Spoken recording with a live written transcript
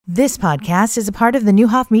This podcast is a part of the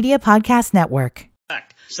Newhoff Media Podcast Network.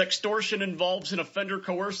 Sextortion involves an offender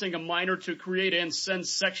coercing a minor to create and send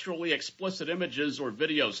sexually explicit images or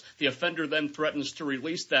videos. The offender then threatens to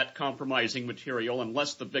release that compromising material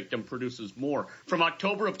unless the victim produces more. From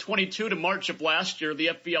October of 22 to March of last year, the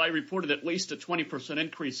FBI reported at least a 20%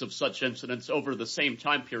 increase of such incidents over the same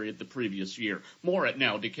time period the previous year. More at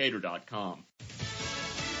nowdecatur.com.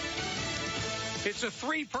 It's a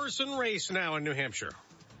three-person race now in New Hampshire.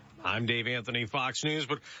 I'm Dave Anthony, Fox News,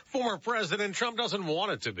 but former President Trump doesn't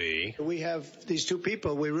want it to be. We have these two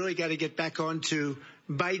people. We really got to get back on to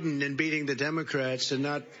Biden and beating the Democrats and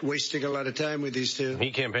not wasting a lot of time with these two.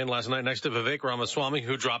 He campaigned last night next to Vivek Ramaswamy,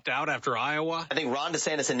 who dropped out after Iowa. I think Ron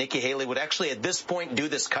DeSantis and Nikki Haley would actually at this point do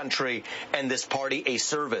this country and this party a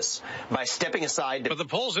service by stepping aside. But the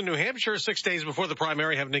polls in New Hampshire 6 days before the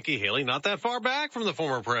primary have Nikki Haley not that far back from the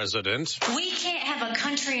former president. We can't have a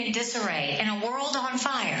country in disarray and a world on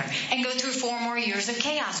fire and go through 4 more years of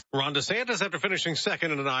chaos. Ron DeSantis, after finishing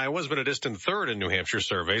second in Iowa, has been a distant third in New Hampshire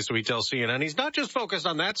surveys, so he tells CNN he's not just focused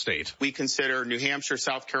on that state. We consider New Hampshire,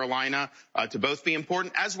 South Carolina to both be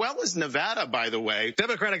important, as well as Nevada, by the way.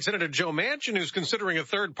 Democratic Senator Joe Manchin, who's considering a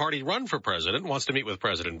third-party run for president, wants to meet with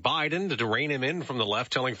President Biden to rein him in from the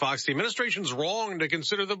left, telling Fox the administration's wrong to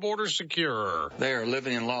consider the border secure. They are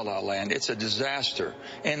living in la-la land. It's a disaster,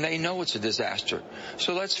 and they know it's a disaster.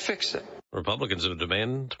 So let's fix it. Republicans have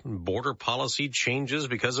demanded border policy changes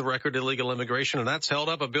because of record illegal immigration, and that's held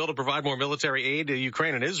up a bill to provide more military aid to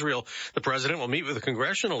Ukraine and Israel. The president will meet with the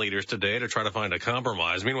congressional leaders today to try to find a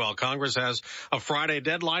compromise. Meanwhile, Congress has a Friday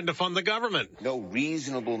deadline to fund the government. No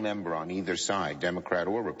reasonable member on either side, Democrat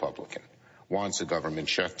or Republican, wants a government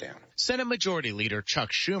shutdown. Senate Majority Leader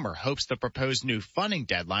Chuck Schumer hopes the proposed new funding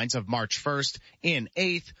deadlines of March 1st and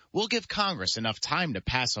 8th will give Congress enough time to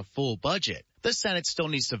pass a full budget. The Senate still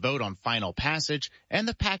needs to vote on final passage, and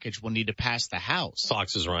the package will need to pass the House.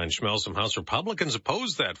 Fox's Ryan Schmel, some House Republicans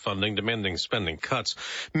oppose that funding, demanding spending cuts.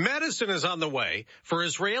 Medicine is on the way for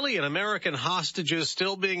Israeli and American hostages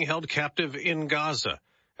still being held captive in Gaza,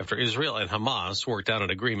 after Israel and Hamas worked out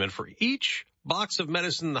an agreement for each box of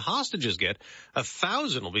medicine the hostages get.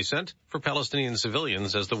 1,000 will be sent for Palestinian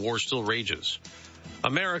civilians as the war still rages.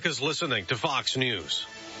 America's listening to Fox News.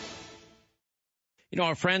 You know,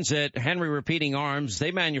 our friends at Henry Repeating Arms,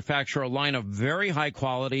 they manufacture a line of very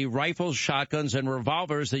high-quality rifles, shotguns, and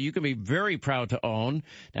revolvers that you can be very proud to own.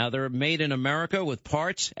 Now, they're made in America with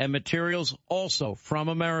parts and materials also from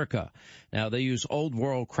America. Now, they use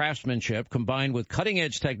old-world craftsmanship combined with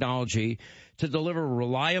cutting-edge technology to deliver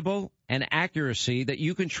reliable and accuracy that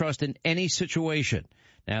you can trust in any situation.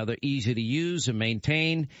 Now, they're easy to use and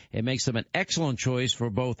maintain. It makes them an excellent choice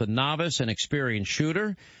for both a novice and experienced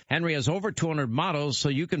shooter. Henry has over 200 models, so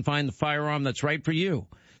you can find the firearm that's right for you.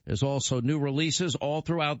 There's also new releases all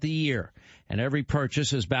throughout the year, and every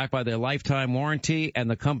purchase is backed by their lifetime warranty and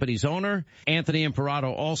the company's owner. Anthony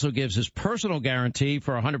Imperato also gives his personal guarantee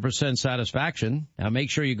for 100% satisfaction. Now, make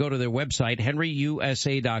sure you go to their website,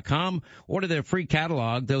 henryusa.com, order their free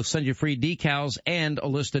catalog. They'll send you free decals and a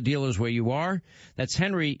list of dealers where you are. That's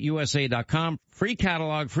henryusa.com. Free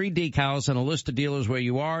catalog, free decals, and a list of dealers where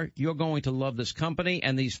you are. You're going to love this company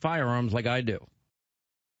and these firearms like I do.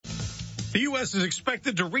 The U.S. is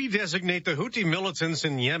expected to redesignate the Houthi militants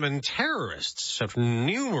in Yemen terrorists after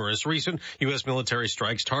numerous recent U.S. military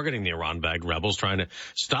strikes targeting the Iran-backed rebels, trying to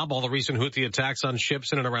stop all the recent Houthi attacks on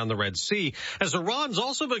ships in and around the Red Sea, as Iran's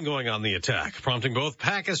also been going on the attack, prompting both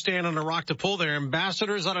Pakistan and Iraq to pull their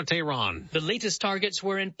ambassadors out of Tehran. The latest targets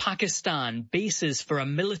were in Pakistan, bases for a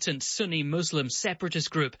militant Sunni Muslim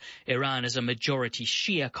separatist group. Iran is a majority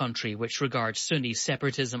Shia country which regards Sunni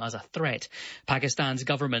separatism as a threat. Pakistan's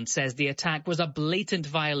government says the attack was a blatant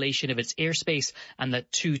violation of its airspace and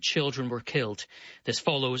that 2 children were killed. This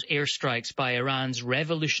follows airstrikes by Iran's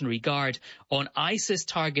Revolutionary Guard on ISIS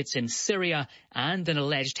targets in Syria and an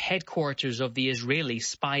alleged headquarters of the Israeli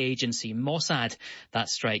spy agency Mossad. That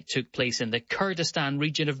strike took place in the Kurdistan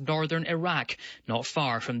region of northern Iraq, not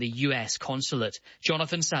far from the U.S. consulate.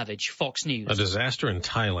 Jonathan Savage, Fox News. A disaster in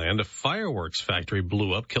Thailand. A fireworks factory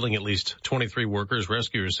blew up, killing at least 23 workers.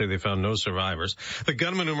 Rescuers say they found no survivors. The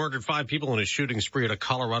gunman who murdered 5 people in a shooting spree at a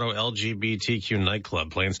Colorado LGBTQ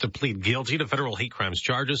nightclub plans to plead guilty to federal hate crimes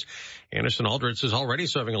charges. Anderson Aldrich is already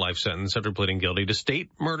serving a life sentence after pleading guilty to state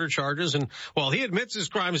murder charges. And while he admits his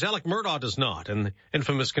crimes, Alec Murdaugh does not. And the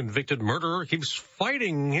infamous convicted murderer keeps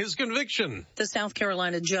fighting his conviction. The South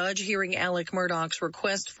Carolina judge hearing Alec Murdaugh's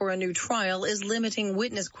request for a new trial is limiting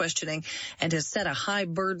witness questioning and has set a high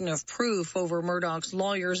burden of proof over Murdaugh's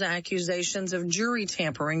lawyer's accusations of jury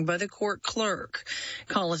tampering by the court clerk.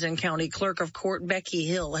 Colleton County County Clerk of Court Becky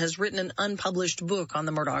Hill has written an unpublished book on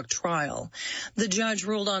the Murdaugh trial. The judge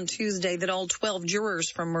ruled on Tuesday that all 12 jurors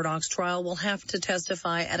from Murdaugh's trial will have to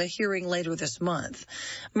testify at a hearing later this month.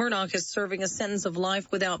 Murdaugh is serving a sentence of life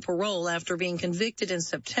without parole after being convicted in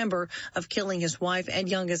September of killing his wife and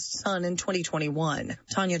youngest son in 2021.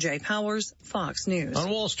 Tanya J. Powers, Fox News. On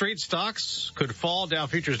Wall Street, stocks could fall. Dow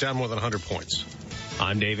futures down more than 100 points.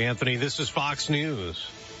 I'm Dave Anthony. This is Fox News.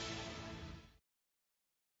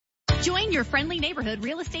 Join your friendly neighborhood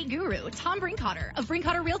real estate guru, Tom Brinkhotter of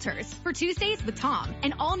Brinkhotter Realtors, for Tuesdays with Tom,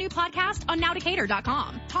 an all-new podcast on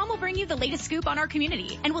nowdecatur.com. Tom will bring you the latest scoop on our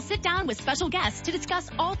community and will sit down with special guests to discuss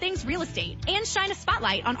all things real estate and shine a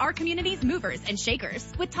spotlight on our community's movers and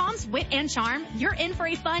shakers. With Tom's wit and charm, you're in for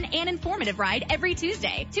a fun and informative ride every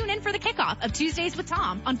Tuesday. Tune in for the kickoff of Tuesdays with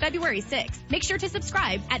Tom on February 6th. Make sure to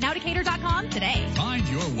subscribe at nowdecatur.com today. Find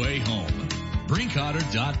your way home.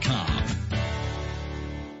 Brinkhotter.com.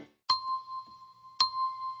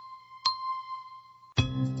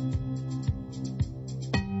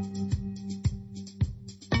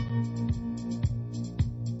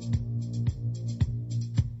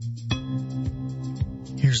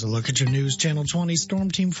 Here's a look at your News Channel 20 Storm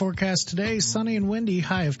Team forecast today. Sunny and windy,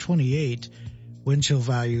 high of 28. Wind chill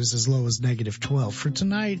values as low as -12. For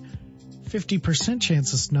tonight, 50%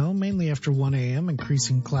 chance of snow, mainly after 1 a.m.,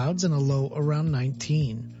 increasing clouds and a low around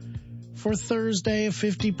 19. For Thursday, a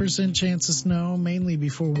 50% chance of snow, mainly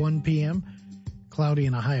before 1 p.m., cloudy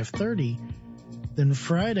and a high of 30. Then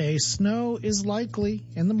Friday, snow is likely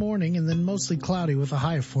in the morning and then mostly cloudy with a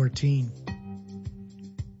high of 14.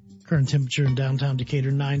 Current temperature in downtown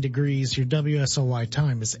Decatur, 9 degrees. Your WSOY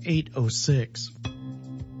time is 8:06.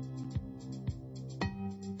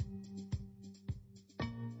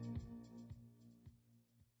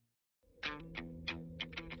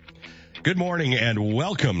 Good morning and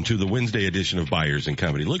welcome to the Wednesday edition of Byers and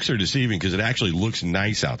Company. Looks are deceiving because it actually looks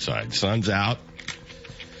nice outside. Sun's out.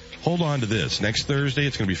 Hold on to this. Next Thursday,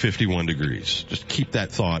 it's going to be 51 degrees. Just keep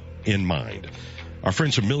that thought in mind. Our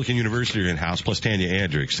friends from Millikan University are in house, plus Tanya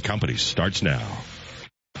Andrix. The company starts now.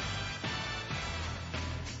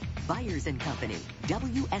 Byers and Company,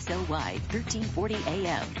 WSOY 1340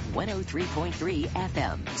 AM, 103.3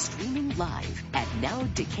 FM, streaming live at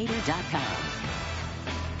nowdecatur.com.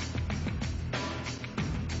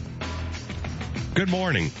 Good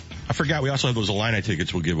morning. I forgot we also have those Illini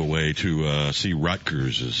tickets we'll give away to see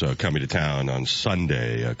Rutgers is coming to town on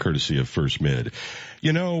Sunday, courtesy of First Mid.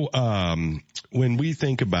 You know, when we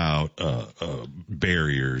think about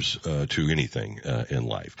barriers to anything in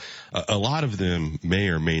life, a lot of them may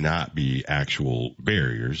or may not be actual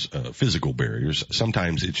barriers, physical barriers.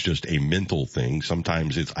 Sometimes it's just a mental thing.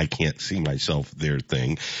 Sometimes it's I can't see myself there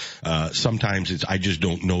thing. Sometimes it's I just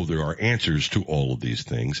don't know there are answers to all of these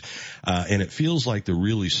things. And it feels like the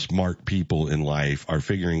really smart people in life are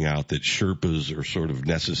figuring out that Sherpas are sort of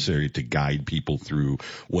necessary to guide people through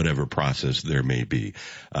whatever process there may be.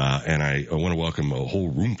 And I want to welcome a whole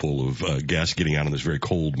room full of guests getting out on this very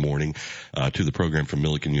cold morning to the program from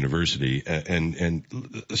Millikan University. And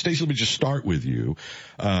Stacey, let me just start with you.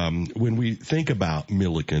 When we think about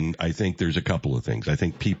Millikan, I think there's a couple of things. I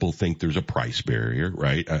think people think there's a price barrier,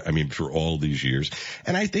 right? I mean, for all these years.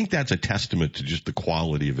 And I think that's a testament to just the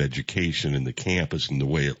quality of education and the campus and the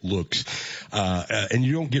way it looks. And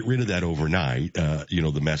you don't get rid of that overnight,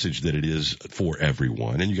 the message that it is for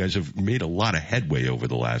everyone. And you guys have made a lot of headway over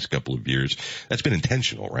the last couple of years. That's been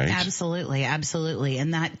intentional, right? Absolutely, absolutely.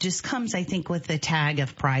 And that just comes, I think, with the tag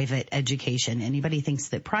of private education. Anybody thinks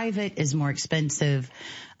that private is more expensive,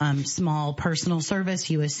 small personal service,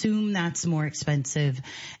 you assume that's more expensive.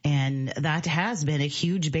 And that has been a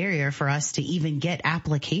huge barrier for us to even get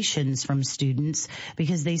applications from students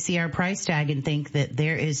because they see our price tag and think that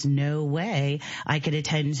there is no way I could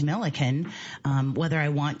attend Millikan, whether I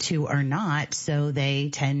want to or not. So they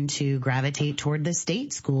tend to gravitate toward the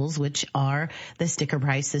state schools, which are the sticker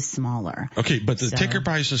price is smaller. Okay, but the ticker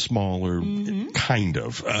price is smaller, kind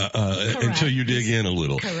of, until you dig in a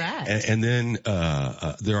little. Correct. And then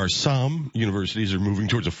there are some universities that are moving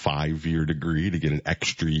towards a 5-year degree to get an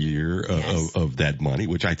extra year of that money,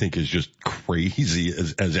 which I think is just crazy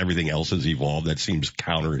as everything else has evolved. That seems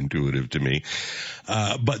counterintuitive to me.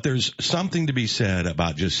 But there's something to be said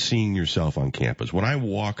about just seeing yourself on campus. When I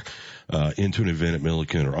walk into an event at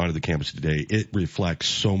Millikan or onto the campus today, it reflects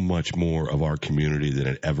so much more of our community than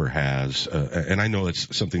it ever has. And I know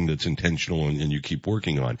it's something that's intentional and you keep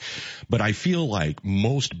working on. But I feel like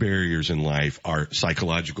most barriers in life are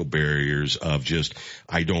psychological psychological barriers of just,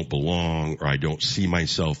 I don't belong or I don't see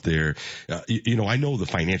myself there. I know the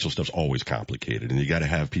financial stuff's always complicated and you got to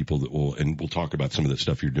have people that will, and we'll talk about some of the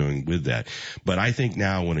stuff you're doing with that. But I think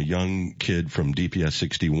now when a young kid from DPS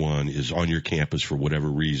 61 is on your campus for whatever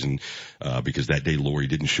reason, because that day Lori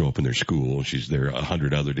didn't show up in their school, she's there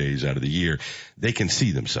 100 other days out of the year, they can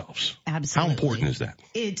see themselves. Absolutely. How important is that?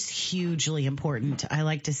 It's hugely important. I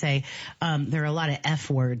like to say there are a lot of F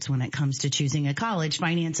words when it comes to choosing a college.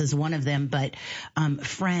 Finance is one of them, but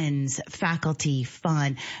friends, faculty,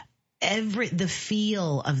 fun. The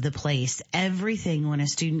feel of the place, everything when a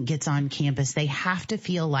student gets on campus, they have to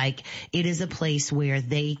feel like it is a place where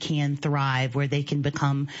they can thrive, where they can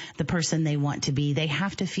become the person they want to be. They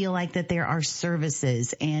have to feel like that there are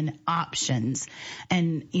services and options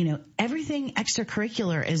and, everything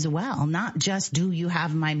extracurricular as well, not just do you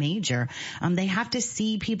have my major. They have to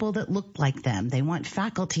see people that look like them. They want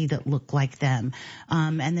faculty that look like them,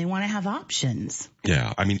 and they want to have options.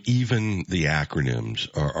 Yeah. I mean, even the acronyms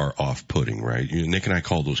are off-putting, right? Nick and I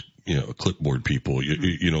call those, clipboard people,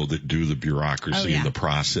 that do the bureaucracy and the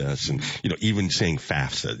process and, even saying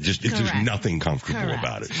FAFSA, there's nothing comfortable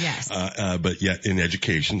about it. Yes. But yet in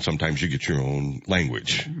education, sometimes you get your own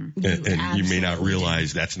language and you may not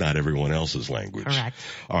realize that's not everyone else's language. Correct.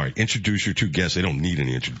 All right. Introduce your two guests. They don't need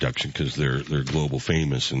any introduction because they're global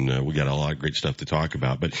famous and we got a lot of great stuff to talk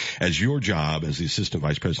about. But as your job as the Assistant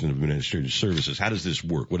Vice President of Administrative Services, how does this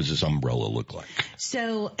work? What does this umbrella look like?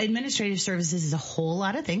 So administrative services is a whole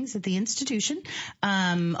lot of things at the institution,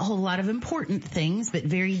 a whole lot of important things, but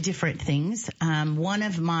very different things. One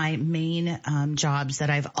of my main jobs that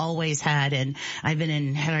I've always had, and I've been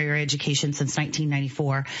in higher education since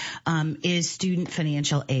 1994, is student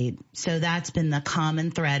financial aid. So that's been the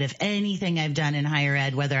common thread of anything I've done in higher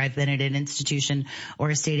ed, whether I've been at an institution or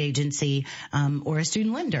a state agency or a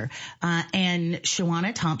student lender. And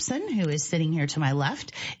Shawana Thompson, who is sitting here to my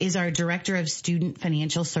left, is our Director of Student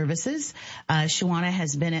Financial Services. Shawana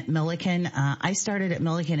has been at Millikan. I started at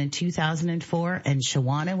Millikan in 2004, and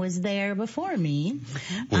Shawana was there before me.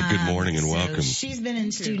 Well, good morning and welcome. She's been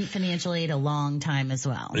in student financial aid a long time as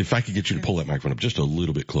well. If I could get you to pull that microphone up just a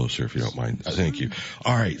little bit closer, if you don't mind. Thank you.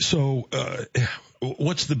 All right. So,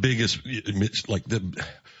 what's the biggest, the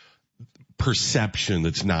perception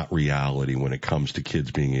that's not reality when it comes to kids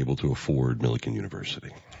being able to afford Millikan University?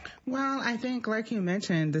 Well, I think, like you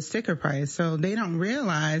mentioned, the sticker price. So they don't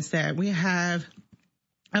realize that we have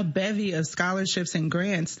a bevy of scholarships and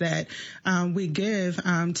grants that we give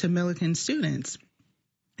to Millikan students.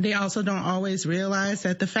 They also don't always realize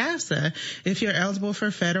that the FAFSA, if you're eligible for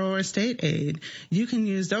federal or state aid, you can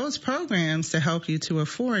use those programs to help you to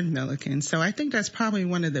afford Millikan. So I think that's probably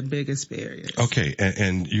one of the biggest barriers. Okay.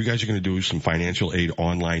 And you guys are going to do some financial aid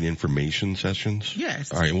online information sessions?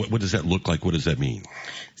 Yes. All right. What does that look like? What does that mean?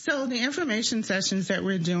 So the information sessions that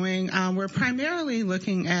we're doing, we're primarily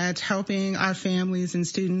looking at helping our families and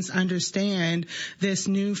students understand this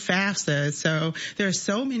new FAFSA. So there's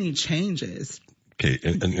so many changes. Okay,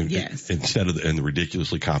 and yes. Instead of the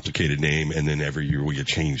ridiculously complicated name, and then every year we get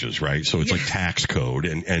changes, right? So it's like tax code,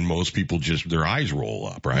 and most people just, their eyes roll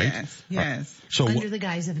up, right? Yes. So under the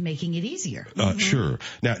guise of making it easier. Sure.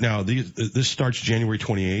 Now this starts January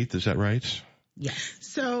 28th, is that right? Yes.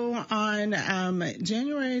 So on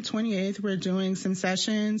January 28th, we're doing some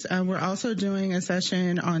sessions. We're also doing a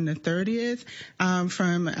session on the 30th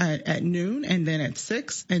from at noon, and then at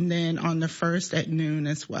 6, and then on the 1st at noon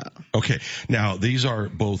as well. Okay. Now, these are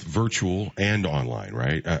both virtual and online,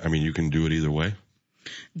 right? I mean, you can do it either way?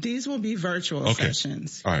 These will be virtual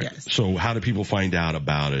sessions. All right. Yes. So how do people find out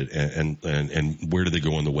about it, and where do they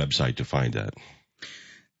go on the website to find that?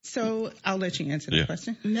 So I'll let you answer the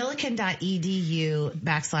question.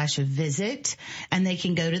 Millikan.edu/visit, and they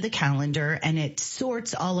can go to the calendar, and it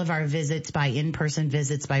sorts all of our visits by in-person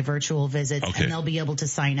visits, by virtual visits, and they'll be able to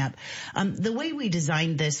sign up. The way we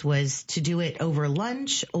designed this was to do it over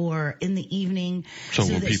lunch or in the evening, so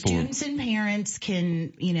that students and parents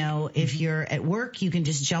can, if you're at work, you can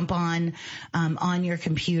just jump on your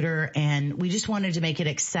computer, and we just wanted to make it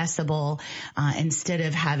accessible instead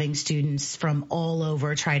of having students from all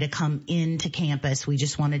over try to come into campus. We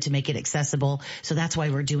just wanted to make it accessible. So that's why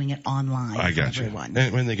we're doing it online for everyone.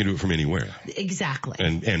 And they can do it from anywhere. Exactly.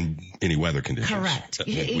 And any weather conditions. Correct.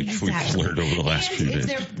 Which we've learned over the last few days.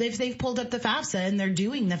 If they've pulled up the FAFSA and they're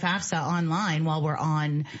doing the FAFSA online while we're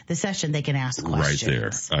on the session, they can ask questions.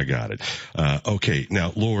 Right there. I got it. Okay.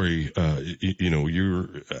 Now, Lori, you're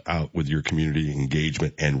out with your community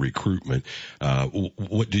engagement and recruitment.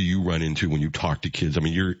 What do you run into when you talk to kids? I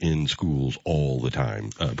mean, you're in schools all the time.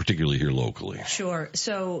 Particularly here locally. Sure.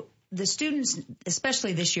 So the students,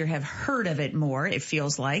 especially this year, have heard of it more, it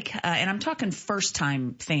feels like. And I'm talking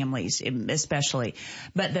first-time families especially.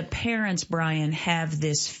 But the parents, Brian, have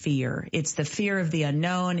this fear. It's the fear of the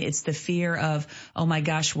unknown. It's the fear of, oh, my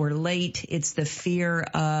gosh, we're late. It's the fear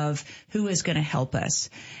of who is going to help us.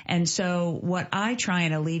 And so what I try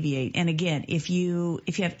and alleviate, and again, if you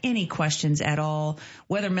have any questions at all,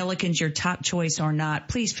 whether Milliken's your top choice or not,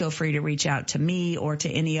 please feel free to reach out to me or to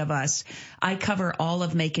any of us. I cover all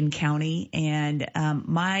of Macon County, and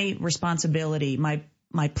my responsibility, my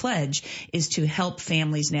pledge is to help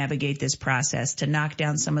families navigate this process, to knock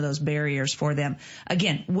down some of those barriers for them.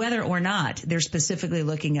 Again, whether or not they're specifically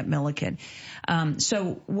looking at Milliken.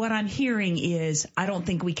 So what I'm hearing is, I don't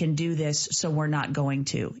think we can do this, so we're not going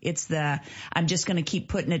to. I'm just going to keep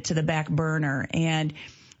putting it to the back burner. And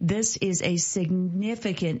this is a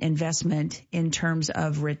significant investment in terms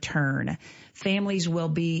of return. Families will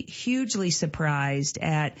be hugely surprised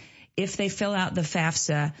at, if they fill out the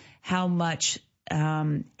FAFSA, how much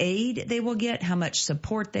aid they will get, how much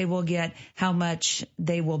support they will get, how much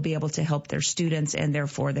they will be able to help their students and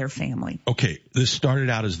therefore their family. Okay, this started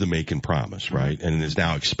out as the Macon Promise, right? And is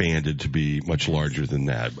now expanded to be much larger than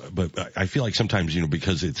that. But I feel like sometimes,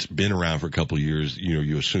 because it's been around for a couple of years,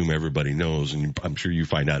 you assume everybody knows, and I'm sure you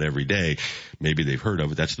find out every day, maybe they've heard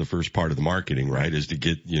of it. That's the first part of the marketing, right? Is to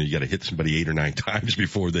get, you got to hit somebody 8 or 9 times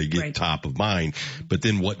before they get top of mind. But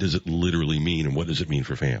then what does it literally mean, and what does it mean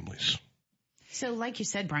for families? So like you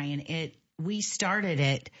said, Brian, we started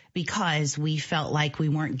it because we felt like we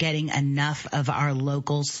weren't getting enough of our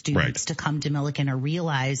local students to come to Milliken or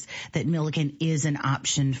realize that Milliken is an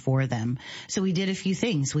option for them. So we did a few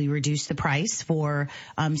things. We reduced the price for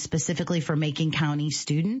specifically for Macon County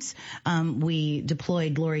students. We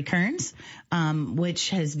deployed Lori Kearns,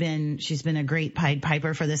 she's been a great Pied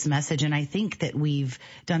Piper for this message. And I think that we've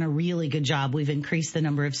done a really good job. We've increased the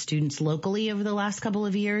number of students locally over the last couple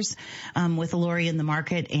of years with Lori in the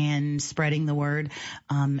market and spreading the word.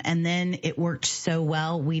 And then it worked so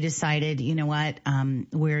well, we decided, you know what,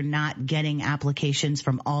 we're not getting applications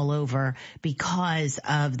from all over because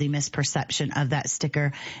of the misperception of that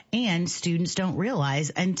sticker. And students don't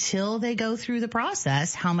realize until they go through the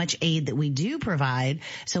process how much aid that we do provide.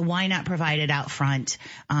 So why not provide it out front?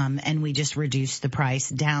 And we just reduced the price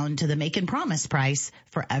down to the Macon Promise price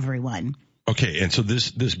for everyone. Okay, and so this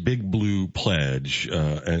Big Blue Pledge,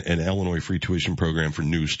 an Illinois free tuition program for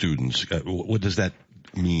new students, what does that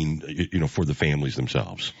mean, for the families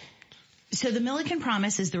themselves? So the Milliken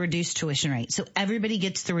Promise is the reduced tuition rate. So everybody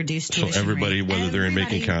gets the reduced tuition rate. So everybody, whether they're in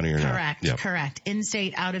Macon County or not. Correct, yep. Correct.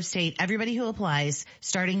 In-state, out-of-state, everybody who applies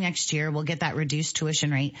starting next year will get that reduced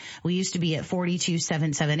tuition rate. We used to be at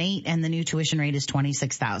 $42,778, and the new tuition rate is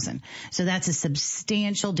 $26,000. So that's a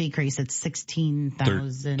substantial decrease. It's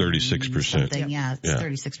 $16,000. 36%. Yep. Yeah, it's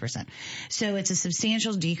 36%. So it's a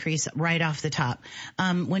substantial decrease right off the top.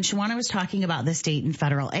 When Shawana was talking about the state and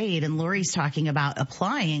federal aid, and Lori's talking about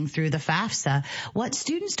applying through the FAFSA, what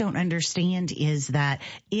students don't understand is that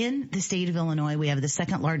in the state of Illinois, we have the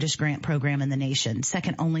second largest grant program in the nation,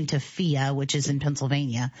 second only to FIA, which is in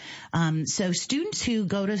Pennsylvania. So students who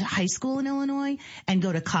go to high school in Illinois and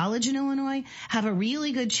go to college in Illinois have a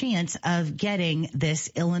really good chance of getting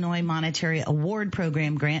this Illinois Monetary Award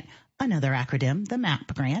Program grant, another acronym, the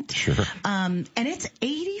MAP grant. Sure. And it's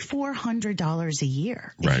 $8,400 a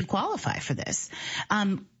year if you qualify for this.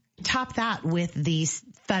 Top that with the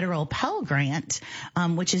federal Pell Grant,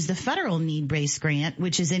 which is the federal need-based grant,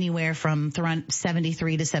 which is anywhere from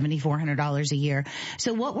 $7,300 to $7,400 a year.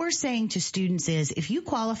 So what we're saying to students is, if you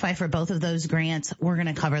qualify for both of those grants, we're going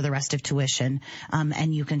to cover the rest of tuition,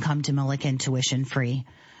 and you can come to Milliken tuition free.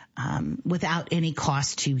 Without any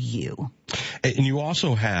cost to you. And you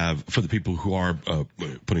also have, for the people who are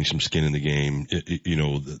putting some skin in the game,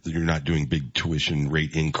 you're not doing big tuition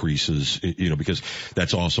rate increases, because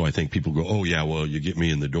that's also, I think people go, oh yeah, well, you get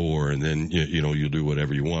me in the door and then, you'll do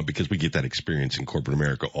whatever you want, because we get that experience in corporate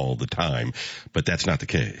America all the time, but that's not the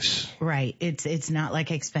case. Right. It's not like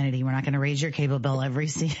Xfinity. We're not going to raise your cable bill every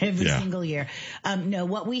single year. No,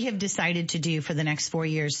 what we have decided to do for the next 4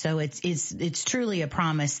 years, so it's truly a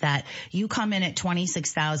promise that you come in at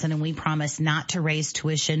 $26,000 and we promise not to raise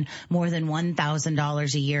tuition more than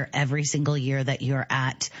 $1,000 a year every single year that you're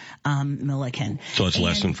at Milliken. So it's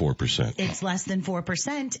less than 4%. It's less than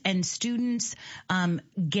 4%, and students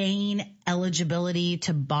gain eligibility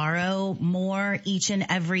to borrow more each and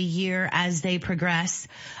every year as they progress,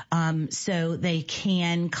 so they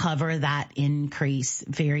can cover that increase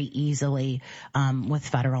very easily with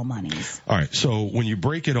federal monies. All right, so when you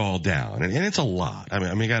break it all down, and it's a lot, I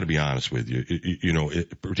mean, I got to be honest with you,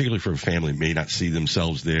 particularly for a family that may not see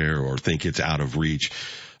themselves there or think it's out of reach.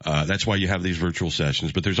 That's why you have these virtual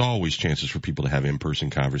sessions, but there's always chances for people to have in-person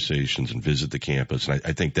conversations and visit the campus. And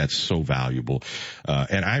I think that's so valuable.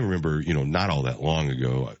 And I remember, not all that long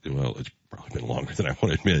ago, well, it's probably been longer than I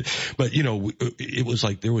want to admit, but it was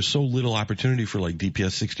like there was so little opportunity for like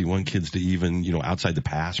DPS 61 kids to even, outside the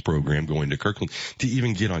PASS program going to Kirkland to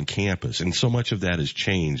even get on campus. And so much of that has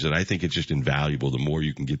changed that I think it's just invaluable the more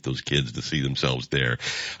you can get those kids to see themselves there,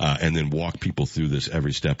 and then walk people through this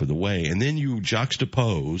every step of the way. And then you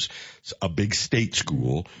juxtapose a big state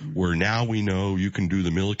school where now we know you can do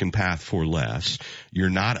the Milliken path for less. You're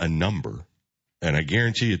not a number. And I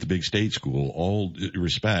guarantee you at the big state school, all due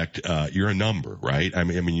respect, you're a number, right? I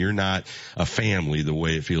mean, you're not a family the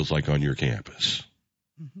way it feels like on your campus.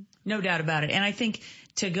 No doubt about it. And I think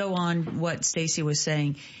to go on what Stacey was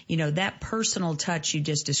saying, that personal touch you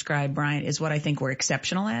just described, Brian, is what I think we're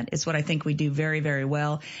exceptional at. It's what I think we do very, very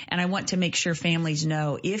well. And I want to make sure families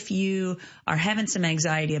know if you are having some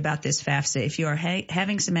anxiety about this FAFSA, if you are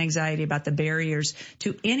having some anxiety about the barriers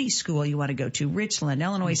to any school you want to go to, Richland,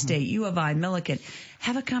 Illinois State, U of I, Milliken,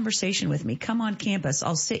 have a conversation with me. Come on campus.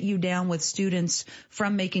 I'll sit you down with students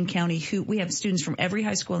from Macon County we have students from every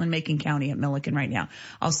high school in Macon County at Milliken right now.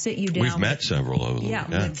 I'll sit you down. We've met several of them.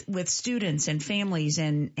 Yeah. With students and families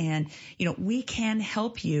and we can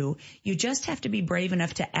help you. You just have to be brave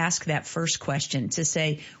enough to ask that first question to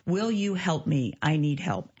say, will you help me? I need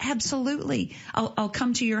help. Absolutely. I'll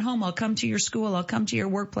come to your home. I'll come to your school. I'll come to your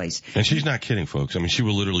workplace. And she's not kidding, folks. I mean, she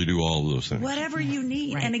will literally do all of those things. Whatever you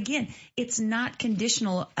need. Right. And again, it's not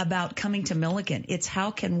conditional about coming to Milliken. It's how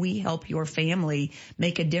can we help your family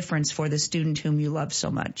make a difference for the student whom you love so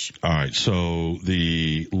much. All right. So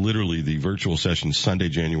the virtual session Sunday,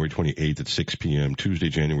 January 28th at 6 p.m., Tuesday,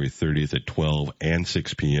 January 30th at 12 and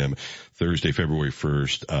 6 p.m., Thursday, February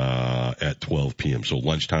 1st, at 12 p.m. So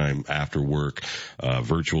lunchtime after work,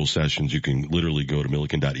 virtual sessions. You can literally go to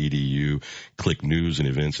milliken.edu, click news and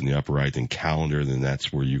events in the upper right, then calendar. Then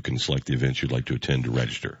that's where you can select the events you'd like to attend to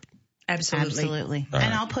register. Absolutely.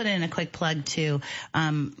 And I'll put in a quick plug too.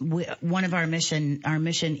 One of our mission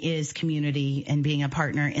is community and being a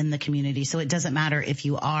partner in the community. So it doesn't matter if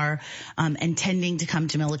you are intending to come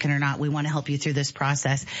to Milliken or not. We want to help you through this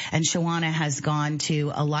process. And Shawana has gone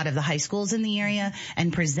to a lot of the high schools in the area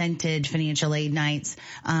and presented financial aid nights.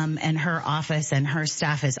 And her office and her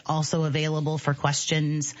staff is also available for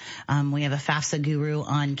questions. We have a FAFSA guru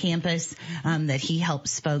on campus that he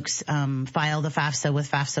helps folks file the FAFSA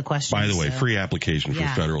with FAFSA questions. By the way, free application for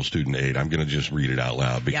federal student aid. I'm going to just read it out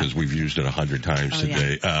loud because we've used it 100 times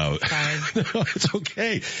today. Yeah. No, it's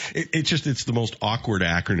okay. It's the most awkward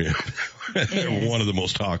acronym. One of the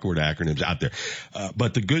most awkward acronyms out there.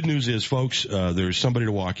 But the good news is, folks, there's somebody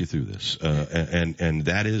to walk you through this. And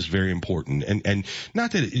that is very important. And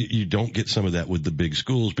not that you don't get some of that with the big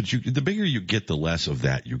schools, but the bigger you get, the less of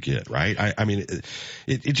that you get, right? I mean,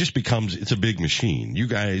 it just becomes, it's a big machine. You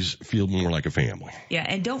guys feel more like a family. Yeah.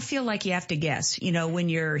 And don't feel like you have to guess. When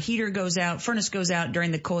your furnace goes out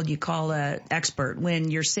during the cold, you call an expert. When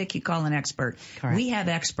you're sick, you call an expert. Correct. We have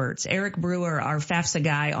experts. Eric Brewer, our FAFSA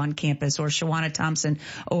guy on campus, or Shawana Thompson,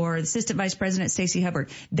 or Assistant Vice President Stacey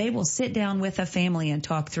Hubbard. They will sit down with a family and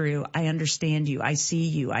talk through, I understand you, I see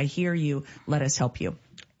you, I hear you, let us help you.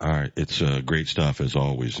 All right. It's great stuff as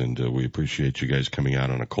always, and we appreciate you guys coming out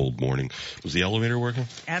on a cold morning. Was the elevator working?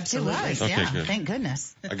 Absolutely. It was, okay, good. Thank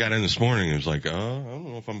goodness. I got in this morning and it was like, I don't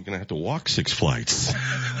know if I'm going to have to walk 6 flights.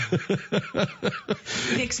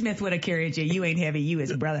 Nick Smith would have carried you. You ain't heavy. You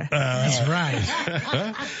his brother. That's right.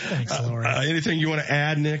 Thanks, Lori. Anything you want to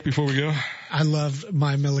add, Nick, before we go? I love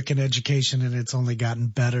my Milliken education, and it's only gotten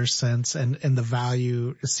better since, and the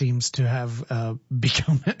value seems to have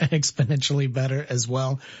become exponentially better as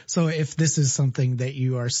well. So if this is something that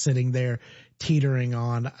you are sitting there teetering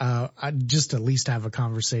on, I'd just at least have a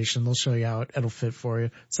conversation. They'll show you how it'll fit for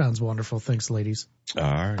you. Sounds wonderful. Thanks, ladies. All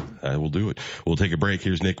right. We'll do it. We'll take a break.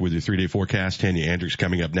 Here's Nick with your 3-day forecast. Tanya Andrews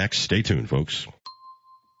coming up next. Stay tuned, folks.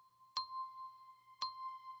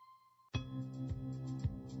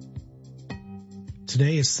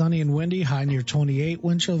 Today is sunny and windy, high near 28.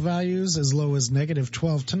 Wind chill values as low as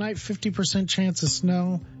 -12. Tonight, 50% chance of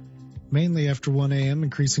snow, mainly after 1 a.m.,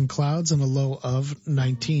 increasing clouds and a low of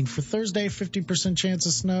 19. For Thursday, 50% chance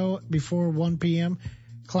of snow before 1 p.m.,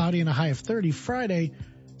 cloudy and a high of 30. Friday,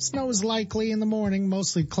 snow is likely in the morning,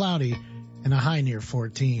 mostly cloudy, and a high near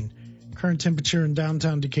 14. Current temperature in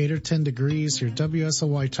downtown Decatur, 10 degrees. Your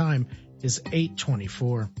WSOY time is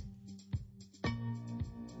 8:24.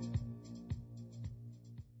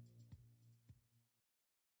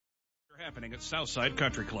 Happening at Southside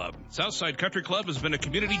Country Club. Southside Country Club has been a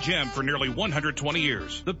community gem for nearly 120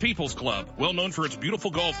 years. The People's Club, well known for its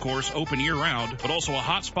beautiful golf course, open year-round, but also a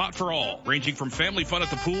hot spot for all, ranging from family fun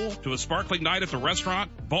at the pool to a sparkling night at the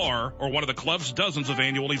restaurant, bar, or one of the club's dozens of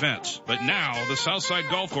annual events. But now, the Southside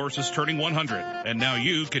Golf Course is turning 100, and now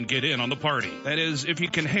you can get in on the party. That is, if you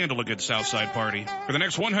can handle a good Southside party. For the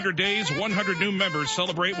next 100 days, 100 new members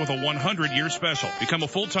celebrate with a 100-year special. Become a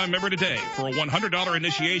full-time member today for a $100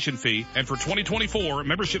 initiation fee. And for 2024,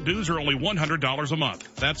 membership dues are only $100 a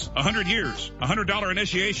month. That's 100 years, $100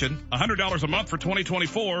 initiation, $100 a month for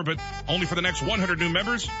 2024, but only for the next 100 new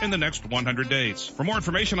members in the next 100 days. For more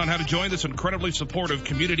information on how to join this incredibly supportive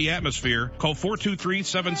community atmosphere, call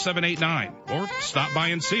 423-7789 or stop by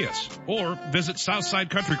and see us. Or visit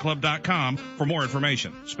SouthsideCountryClub.com for more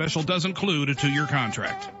information. Special does include a 2-year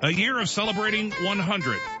contract. A year of celebrating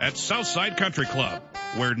 100 at Southside Country Club,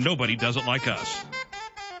 where nobody does it like us.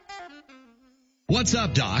 What's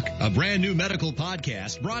Up, Doc? A brand new medical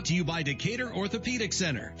podcast brought to you by Decatur Orthopedic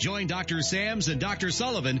Center. Join Dr. Sams and Dr.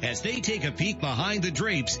 Sullivan as they take a peek behind the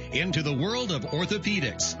drapes into the world of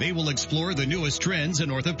orthopedics. They will explore the newest trends in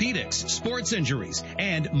orthopedics, sports injuries,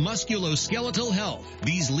 and musculoskeletal health.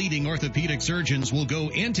 These leading orthopedic surgeons will go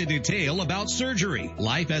into detail about surgery,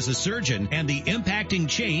 life as a surgeon, and the impacting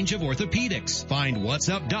change of orthopedics. Find What's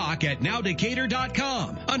Up, Doc at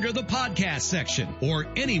nowdecatur.com under the podcast section or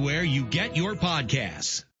anywhere you get your podcasts. You're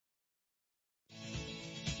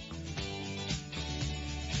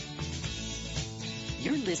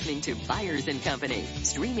listening to Byers and Company,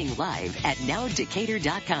 streaming live at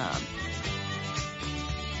nowdecatur.com.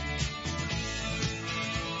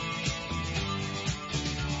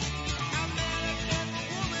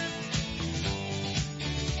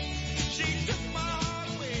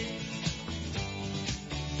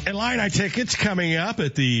 Illini tickets coming up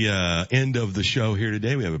at the end of the show here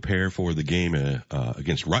today. We have a pair for the game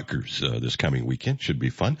against Rutgers this coming weekend. Should be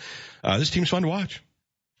fun. This team's fun to watch.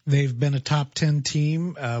 They've been a top 10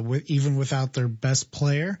 team even without their best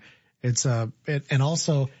player. And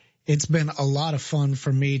also it's been a lot of fun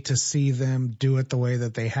for me to see them do it the way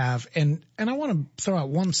that they have. And I want to throw out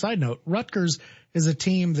one side note. Rutgers is a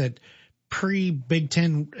team that pre-Big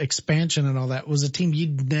Ten expansion and all that was a team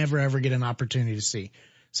you'd never ever get an opportunity to see.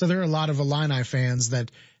 So there are a lot of Illini fans that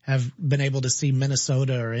have been able to see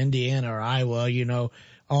Minnesota or Indiana or Iowa,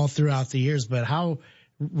 all throughout the years. But how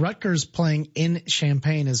Rutgers playing in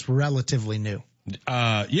Champaign is relatively new.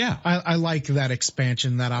 Yeah. I like that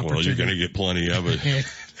expansion, that opportunity. Well, you're going to get plenty of it.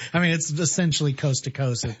 I mean, it's essentially coast to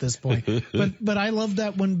coast at this point. But I love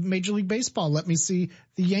that when Major League Baseball let me see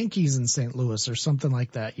the Yankees in St. Louis or something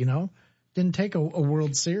like that, Didn't take a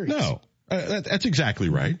World Series. No. That's exactly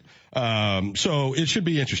right. So it should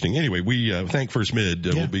be interesting. Anyway, we thank First Mid.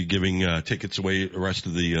 We'll be giving tickets away the rest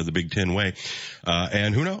of the Big Ten way.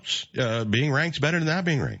 And who knows? Being ranked's better than not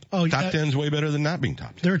being ranked. Top 10's way better than not being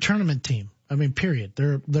top 10. They're a tournament team. I mean, period.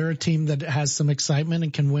 They're a team that has some excitement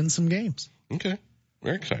and can win some games. Okay.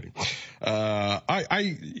 Very exciting.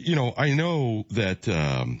 I know that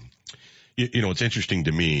it's interesting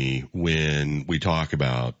to me when we talk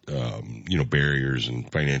about, barriers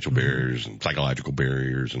and financial barriers and psychological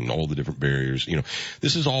barriers and all the different barriers.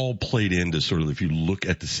 This is all played into sort of, if you look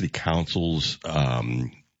at the city council's,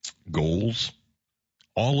 goals,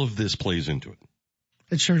 all of this plays into it.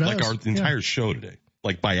 It sure does. Like our entire show today,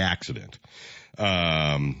 like by accident.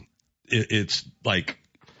 It's like,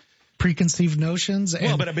 preconceived notions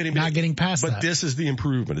and not getting past that. But this is the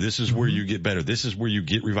improvement. This is where you get better. This is where you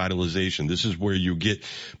get revitalization. This is where you get,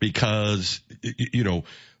 because,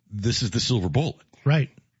 this is the silver bullet. Right.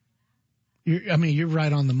 You're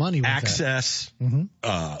right on the money with access,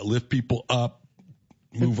 lift people up,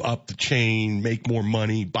 move up the chain, make more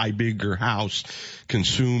money, buy bigger house,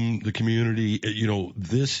 consume the community.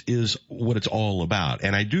 This is what it's all about.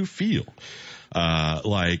 And I do feel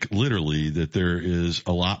like literally that there is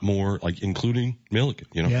a lot more, like including Milliken,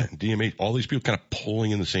 DMH, all these people kind of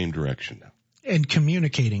pulling in the same direction now. And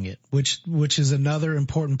communicating it, which is another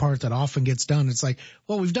important part that often gets done. It's like,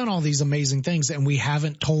 well, we've done all these amazing things and we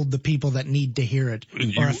haven't told the people that need to hear it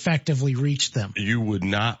or effectively reach them. You would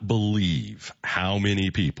not believe how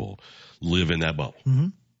many people live in that bubble. Mm-hmm.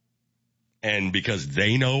 And because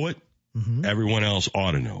they know it, everyone else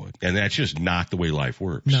ought to know it. And that's just not the way life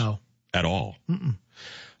works. No. At all.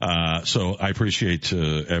 So I appreciate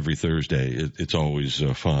every Thursday. It's always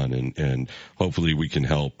fun, and hopefully we can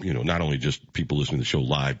help, not only just people listening to the show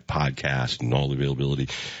live, podcast, and all the availability,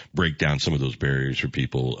 break down some of those barriers for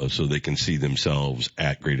people so they can see themselves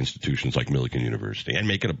at great institutions like Milliken University and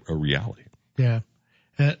make it a reality. Yeah.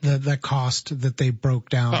 The cost that they broke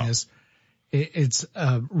down It's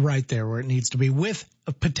right there where it needs to be, with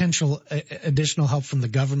a potential additional help from the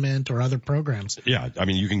government or other programs. Yeah, I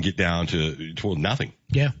mean, you can get down to nothing.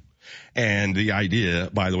 Yeah. And the idea,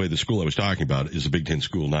 by the way, the school I was talking about is a Big Ten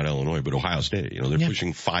school, not Illinois, but Ohio State. You know, they're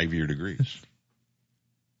pushing 5-year degrees.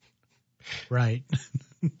 Right.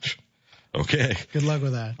 Okay. Good luck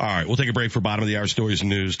with that. All right, we'll take a break for bottom of the hour stories and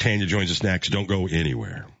news. Tanya joins us next. Don't go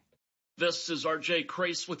anywhere. This is RJ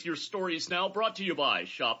Crace with your stories now, brought to you by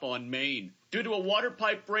Shop on Main. Due to a water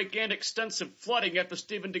pipe break and extensive flooding at the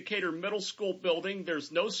Stephen Decatur Middle School building,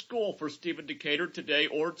 there's no school for Stephen Decatur today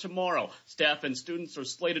or tomorrow. Staff and students are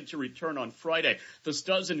slated to return on Friday. This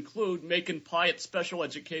does include Macon Pyatt special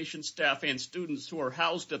education staff and students who are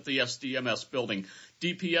housed at the SDMS building.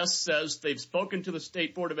 DPS says they've spoken to the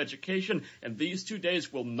State Board of Education, and these 2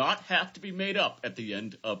 days will not have to be made up at the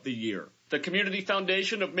end of the year. The Community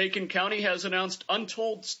Foundation of Macon County has announced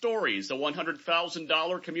Untold Stories, a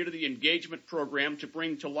 $100,000 community engagement program to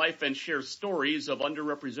bring to life and share stories of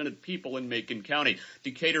underrepresented people in Macon County.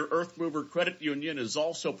 Decatur Earth Mover Credit Union is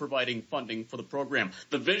also providing funding for the program.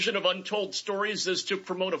 The vision of Untold Stories is to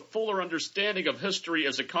promote a fuller understanding of history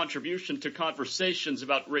as a contribution to conversations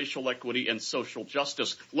about racial equity and social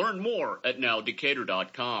justice. Learn more at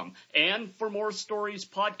nowdecatur.com. And for more stories,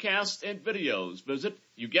 podcasts, and videos, visit,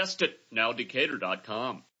 you guessed it,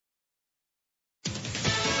 nowdecatur.com.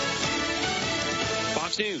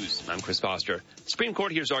 Fox News, I'm Chris Foster. The Supreme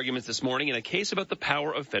Court hears arguments this morning in a case about the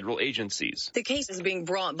power of federal agencies. The case is being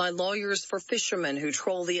brought by lawyers for fishermen who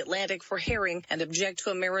troll the Atlantic for herring and object to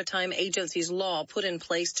a maritime agency's law put in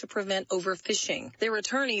place to prevent overfishing. Their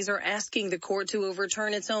attorneys are asking the court to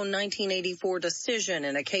overturn its own 1984 decision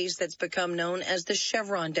in a case that's become known as the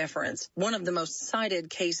Chevron deference, one of the most cited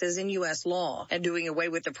cases in U.S. law. And doing away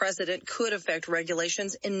with the precedent could affect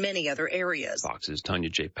regulations in many other areas. Fox's Tanya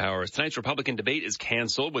J. Powers. Tonight's Republican debate is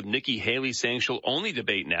canceled, with Nikki Haley saying she'll only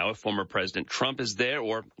debate now if former President Trump is there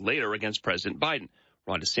or later against President Biden.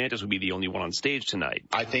 Ron DeSantis will be the only one on stage tonight.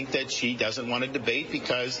 I think that she doesn't want to debate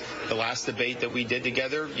because the last debate that we did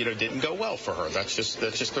together, didn't go well for her. That's just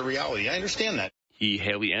the reality. I understand that. He,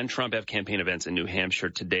 Haley, and Trump have campaign events in New Hampshire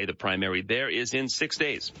today. The primary there is in 6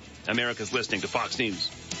 days. America's listening to Fox News.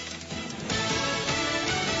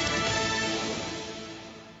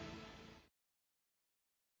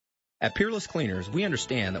 At Peerless Cleaners, we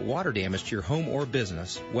understand that water damage to your home or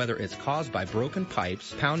business, whether it's caused by broken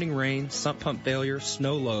pipes, pounding rain, sump pump failure,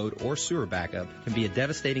 snow load, or sewer backup, can be a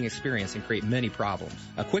devastating experience and create many problems.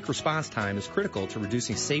 A quick response time is critical to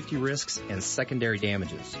reducing safety risks and secondary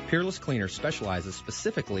damages. Peerless Cleaners specializes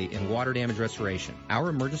specifically in water damage restoration. Our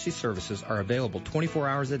emergency services are available 24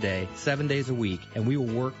 hours a day, 7 days a week, and we will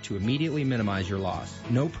work to immediately minimize your loss.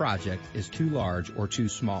 No project is too large or too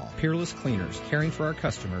small. Peerless Cleaners, caring for our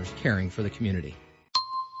customers, caring for the community.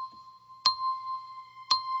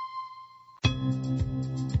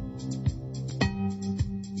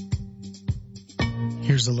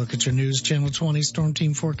 Here's a look at your news. Channel 20 Storm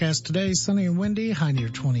Team forecast today. Sunny and windy, high near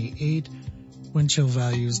 28. Wind chill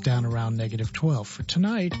values down around -12. For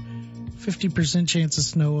tonight, 50% chance of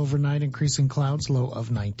snow overnight, increasing clouds, low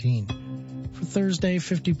of 19. For Thursday,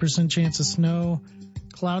 50% chance of snow,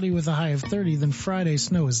 cloudy with a high of 30. Then Friday,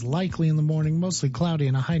 snow is likely in the morning, mostly cloudy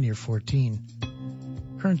and a high near 14.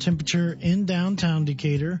 Current temperature in downtown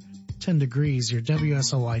Decatur, 10 degrees. Your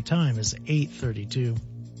WSOI time is 8:32.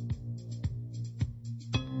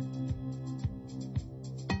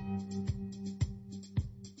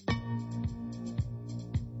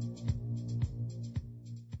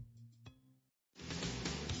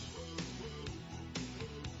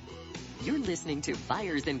 You're listening to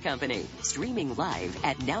Byers and Company, streaming live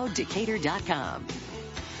at nowdecatur.com.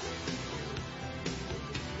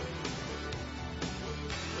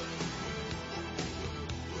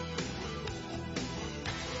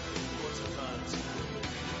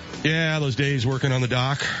 Yeah, those days working on the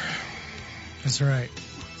dock. That's right.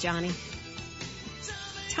 Johnny.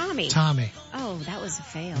 Tommy. Oh, that was a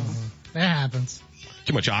fail. Mm-hmm. That happens.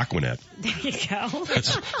 Too much Aquanet. There you go.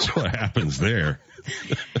 That's what happens there.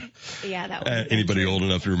 Yeah, that was anybody old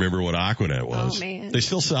enough to remember what Aquanet was? Oh, man. They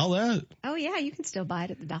still sell that? Oh, yeah, you can still buy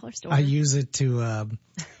it at the dollar store. I use it to,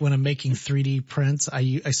 when I'm making 3D prints,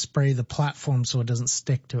 I spray the platform so it doesn't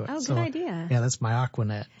stick to it. Oh, good idea. Yeah, that's my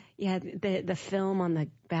Aquanet. Yeah, the film on the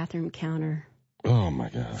bathroom counter. Oh, my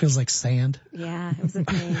God. Feels like sand. Yeah, it was a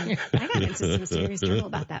thing. I got into some serious trouble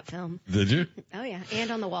about that film. Did you? Oh, yeah, and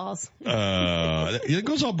on the walls. It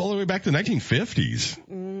goes all the way back to the 1950s.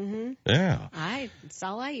 Mm-hmm. Yeah. It's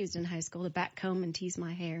all I used in high school, the back comb and tease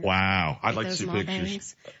my hair. Wow. I'd like to those see mall pictures.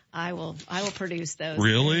 bangs. I will produce those.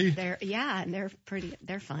 Really? And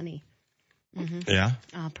they're funny. Mm-hmm. Yeah?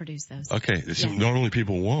 I'll produce those. Okay. So normally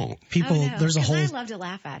people won't. There's a whole. I love to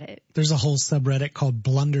laugh at it. There's a whole subreddit called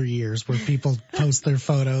Blunder Years where people post their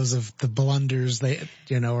photos of the blunders they,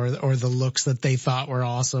 or the looks that they thought were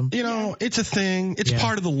awesome. It's a thing. It's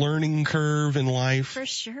part of the learning curve in life. For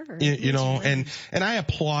sure. And I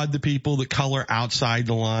applaud the people that color outside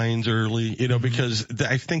the lines early, because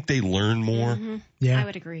I think they learn more. Mm-hmm. Yeah. I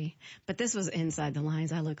would agree. But this was inside the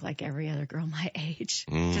lines. I look like every other girl my age.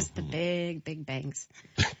 Just the big bangs.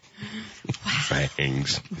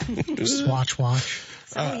 Bangs. Swatch watch.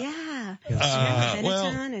 Yeah.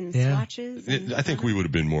 Benetton and swatches. I think we would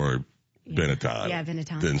have been more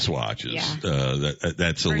Benetton than swatches. Yeah.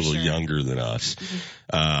 That's a little younger than us.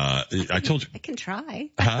 Mm-hmm. I told you. I can try.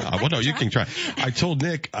 Well, no, you can try. I told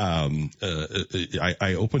Nick,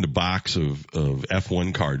 I opened a box of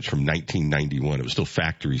F1 cards from 1991. It was still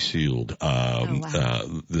factory sealed,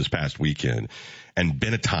 this past weekend. And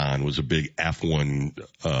Benetton was a big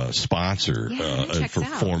F1, sponsor, for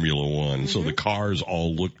Formula One. Mm-hmm. So the cars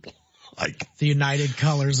all looked like the United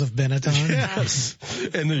colors of Benetton. Yes.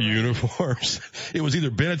 And the uniforms. It was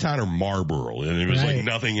either Benetton or Marlboro, and it was like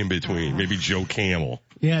nothing in between. Maybe Joe Camel.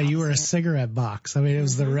 Yeah, you were a cigarette box. I mean, it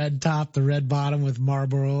was the red top, the red bottom with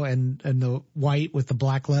Marlboro, and the white with the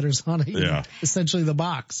black letters on it. Yeah. Essentially the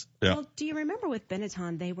box. Yeah. Well, do you remember with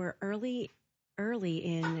Benetton, they were early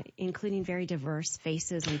in including very diverse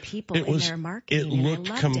faces and people in their marketing. It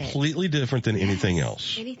looked completely different than anything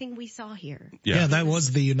else. Anything we saw here. Yeah, that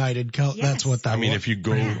was the United color. Yes. That's what that was. If you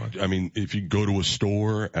go to a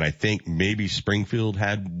store, and I think maybe Springfield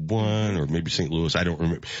had one, or maybe St. Louis, I don't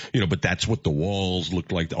remember, but that's what the walls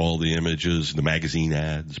looked like, all the images, the magazine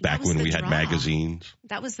ads, back when we had magazines.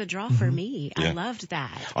 That was the draw for me. Yeah. I loved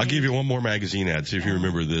that. I'll give you one more magazine ad, see if you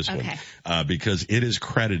remember this one. Because it is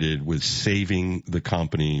credited with saving the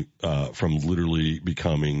company from literally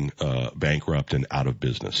becoming bankrupt and out of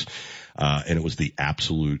business. And it was the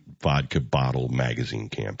Absolute Vodka Bottle magazine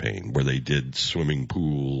campaign where they did swimming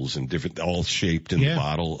pools and different, all shaped in the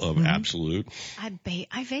bottle of Absolute.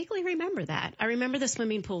 I vaguely remember that. I remember the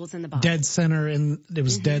swimming pools in the bottle. Dead center, and it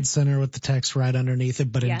was dead center with the text right underneath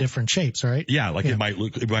it, but in different shapes, right? Yeah, it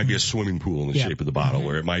might be a swimming pool in the shape of the bottle,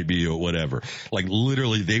 or it might be whatever. Like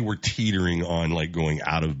literally they were teetering on like going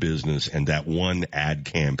out of business, and that one ad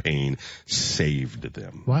campaign saved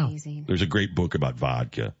them. Wow. Amazing. There's a great book about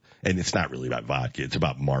vodka. And it's not really about vodka. It's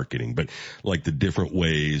about marketing, but like the different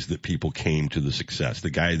ways that people came to the success.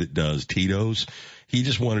 The guy that does Tito's, he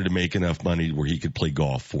just wanted to make enough money where he could play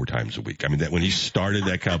golf 4 times a week. I mean, that when he started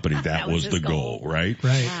that company, that was the goal, right?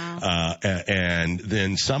 Right. Wow. And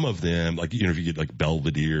then some of them, like, if you get like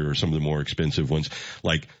Belvedere or some of the more expensive ones,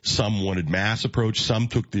 like some wanted mass approach. Some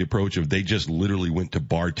took the approach of they just literally went to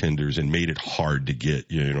bartenders and made it hard to get,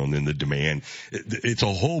 and then the demand. It's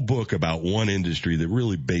a whole book about one industry that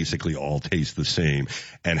really basically all tastes the same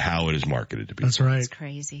and how it is marketed to people. That's right. It's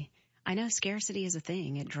crazy. I know scarcity is a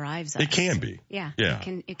thing. It drives us. It can be. Yeah. Yeah.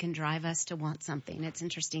 It can drive us to want something. It's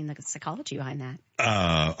interesting, the psychology behind that.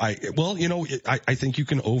 I think you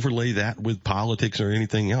can overlay that with politics or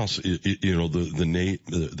anything else.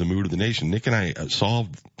 The mood of the nation. Nick and I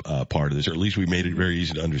solved part of this, or at least we made it very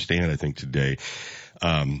easy to understand, I think, today.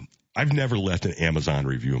 I've never left an Amazon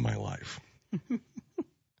review in my life.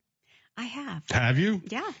 I have. Have you?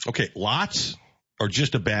 Yeah. Okay. Lots? Or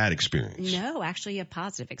just a bad experience? No, actually a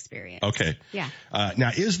positive experience. Okay. Yeah.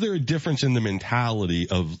 Now, is there a difference in the mentality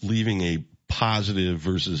of leaving a positive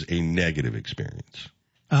versus a negative experience?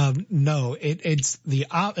 No, it's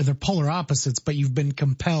they're polar opposites, but you've been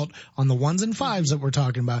compelled on the 1s and 5s that we're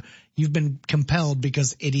talking about. You've been compelled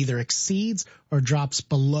because it either exceeds or drops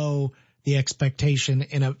below the expectation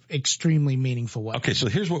in an extremely meaningful way. Okay, so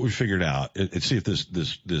here's what we figured out, and see if this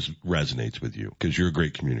resonates with you, because you're a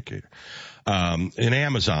great communicator. In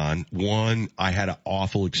Amazon, 1, I had an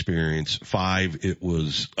awful experience. 5, it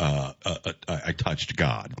was I touched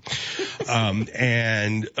God.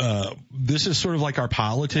 This is sort of like our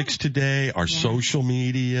politics today, our social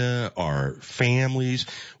media, our families.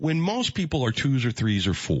 When most people are 2s or 3s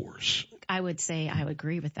or 4s. I would say I would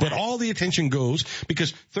agree with that. But all the attention goes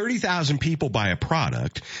because 30,000 people buy a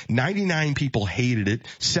product, 99 people hated it,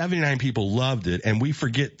 79 people loved it, and we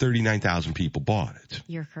forget 39,000 people bought it.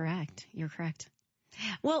 You're correct.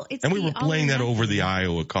 Well, and we were playing that over the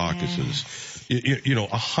Iowa caucuses. Yeah.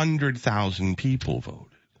 100,000 people voted.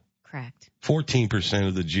 Correct. 14%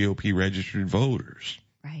 of the GOP registered voters.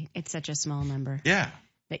 Right. It's such a small number. Yeah.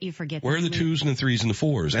 That you forget. Where are the 2s and the 3s and the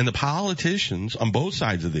 4s? And the politicians on both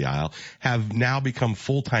sides of the aisle have now become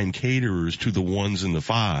full-time caterers to the 1s and the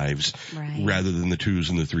 5s rather than the 2s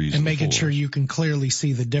and the 3s and the 4s. making sure you can clearly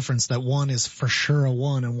see the difference that one is for sure a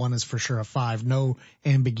 1 and one is for sure a 5. No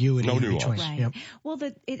ambiguity in between. Right. Yep. Well,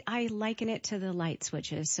 I liken it to the light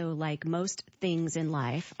switches. So like most things in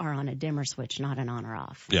life are on a dimmer switch, not an on or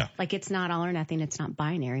off. Yeah. Like it's not all or nothing. It's not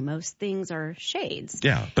binary. Most things are shades.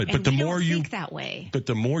 Yeah. But the more you think that way. But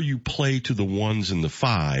the more you play to the 1s and the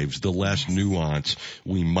 5s, the less nuance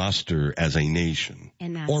we muster as a nation.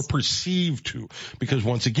 Or perceive to. Because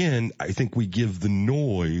once again, I think we give the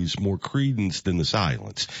noise more credence than the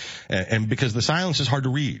silence. And because the silence is hard to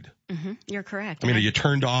read. Mm-hmm. You're correct. I mean, are you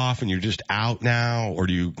turned off and you're just out now, or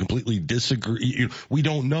do you completely disagree? We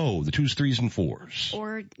don't know the 2s, 3s, and 4s.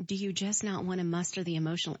 Or do you just not want to muster the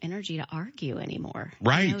emotional energy to argue anymore?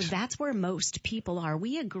 Right. You know, that's where most people are.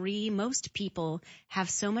 We agree most people have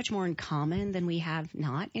so much more in common than we have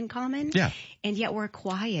not in common. Yeah. And yet we're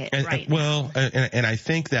quiet now. And I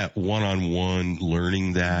think that one-on-one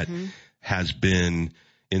learning that has been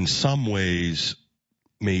in some ways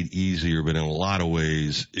made easier, but in a lot of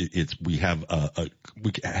ways we have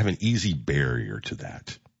an easy barrier to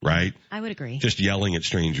that, right? I would agree. Just yelling at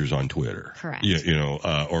strangers on Twitter. Correct.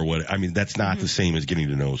 Or what, I mean, that's not the same as getting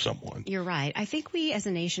to know someone. You're right. I think we as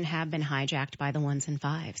a nation have been hijacked by the 1s and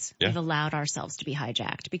 5s. Yeah. We've allowed ourselves to be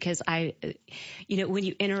hijacked because when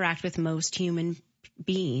you interact with most human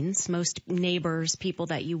beings, most neighbors, people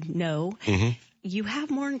that you know, you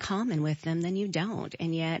have more in common with them than you don't.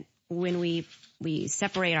 And yet when we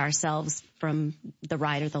separate ourselves from the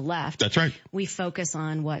right or the left. That's right. We focus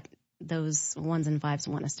on what those 1s and 5s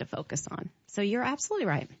want us to focus on. So you're absolutely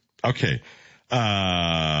right. Okay.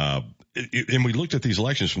 And we looked at these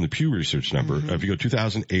elections from the Pew Research number. If you go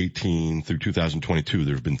 2018 through 2022,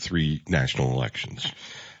 there have been 3 national elections.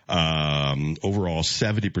 Overall,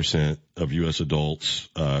 70% of U.S. adults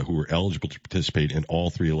who were eligible to participate in all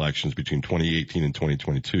 3 elections between 2018 and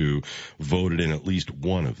 2022 voted in at least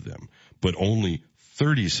one of them, but only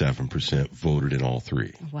 37% voted in all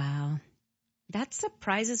 3. Wow. That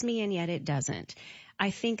surprises me, and yet it doesn't. I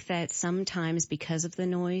think that sometimes because of the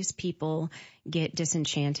noise, people get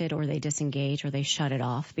disenchanted or they disengage or they shut it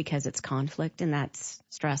off because it's conflict, and that's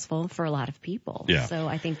stressful for a lot of people. Yeah. So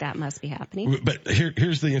I think that must be happening. But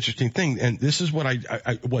here's the interesting thing, and this is what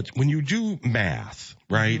when you do math,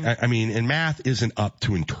 right? I mean, and math isn't up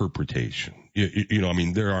to interpretation. I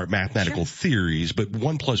mean, there are mathematical theories, but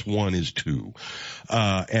 1 + 1 is 2.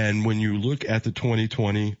 And when you look at the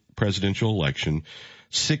 2020 presidential election,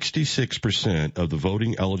 66% of the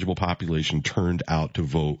voting eligible population turned out to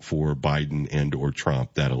vote for Biden and or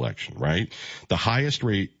Trump that election, right? The highest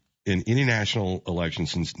rate in any national election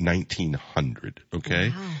since 1900. Okay.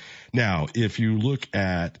 Wow. Now, if you look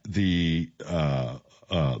at the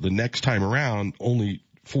next time around, only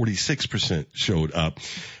 46% showed up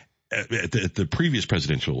at the previous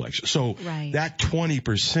presidential election. So that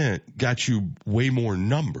 20% got you way more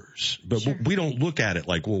numbers, but we don't look at it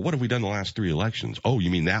like, well, what have we done the last 3 elections? Oh, you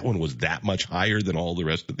mean that one was that much higher than all the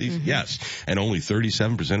rest of these? Yes. And only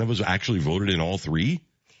 37% of us actually voted in all 3.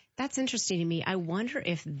 That's interesting to me. I wonder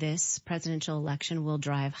if this presidential election will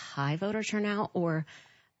drive high voter turnout or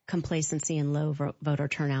complacency and low voter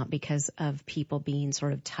turnout because of people being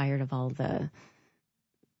sort of tired of all the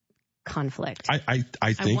conflict. I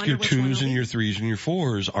think your 2s and your 3s and your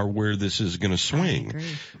 4s are where this is going to swing,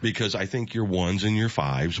 because I think your 1s and your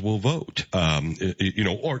 5s will vote.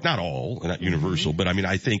 Or not all, not universal, but I mean,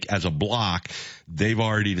 I think as a block, they've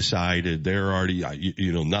already decided they're already,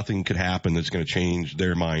 nothing could happen that's going to change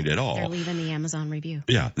their mind at all. They're leaving the Amazon review.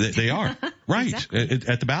 Yeah, they are. Right. Exactly.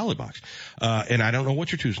 At the ballot box. And I don't know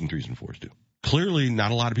what your 2s and 3s and 4s do. Clearly,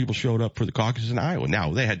 not a lot of people showed up for the caucus in Iowa.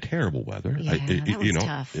 Now, they had terrible weather. Yeah, that was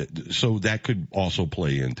tough. So that could also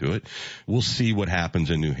play into it. We'll see what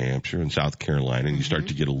happens in New Hampshire and South Carolina, and you start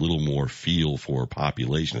to get a little more feel for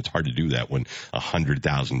population. It's hard to do that when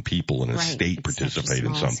 100,000 people in a state participate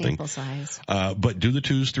in something. Sample size. But do the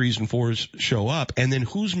 2s, 3s, and 4s show up? And then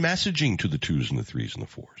who's messaging to the 2s and the 3s and the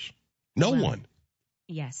 4s? No one.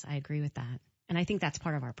 Yes, I agree with that. And I think that's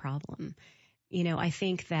part of our problem. I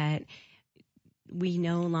think that we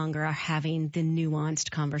no longer are having the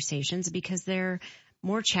nuanced conversations because they're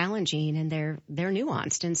more challenging and they're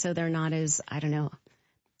nuanced. And so they're not as,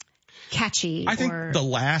 catchy. I think the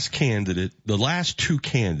last 2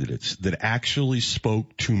 candidates that actually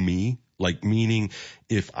spoke to me Like, meaning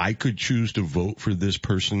if I could choose to vote for this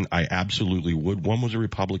person, I absolutely would. One was a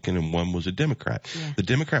Republican and one was a Democrat. Yeah. The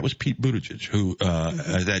Democrat was Pete Buttigieg, who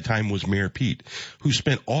at that time was Mayor Pete, who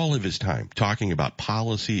spent all of his time talking about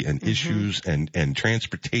policy and issues and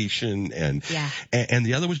transportation and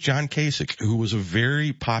the other was John Kasich, who was a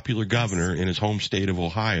very popular governor in his home state of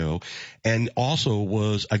Ohio, and also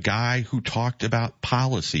was a guy who talked about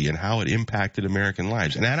policy and how it impacted American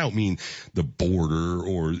lives. And I don't mean the border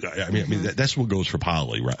or, I mean, that's what goes for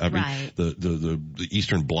Polly, right? I mean, the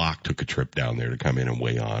Eastern Bloc took a trip down there to come in and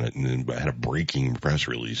weigh on it, and then had a breaking press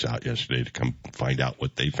release out yesterday to come find out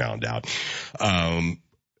what they found out.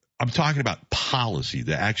 I'm talking about policy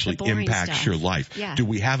that actually impacts your life. Yeah. Do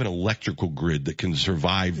we have an electrical grid that can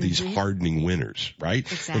survive these hardening winters, right?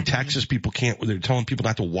 Exactly. In Texas, they're telling people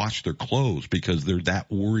not to wash their clothes because they're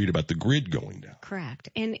that worried about the grid going down. Correct.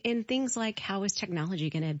 And things like, how is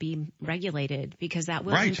technology going to be regulated? Because that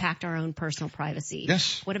will impact our own personal privacy.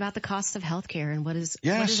 Yes. What about the costs of healthcare, and what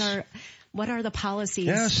are the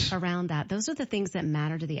policies around that? Those are the things that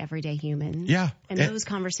matter to the everyday human. Yeah. And those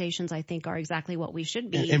conversations, I think, are exactly what we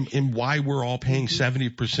should be. And why we're all paying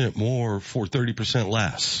 70% more for 30%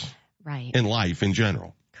 less. Right. In life in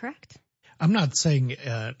general. Correct. I'm not saying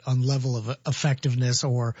on level of effectiveness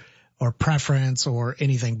or preference or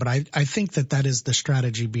anything, but I think that is the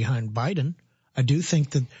strategy behind Biden. I do think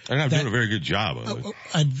that. And I'm doing a very good job of it.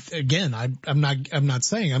 I'm not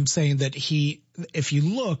saying. I'm saying that if you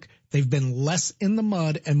look, they've been less in the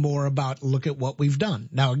mud and more about look at what we've done.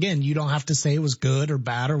 Now, again, you don't have to say it was good or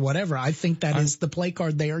bad or whatever. I think that is the play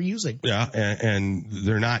card they are using. Yeah, and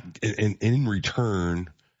they're not in return.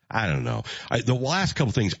 I don't know. The last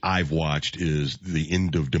couple things I've watched is the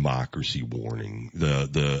end of democracy warning.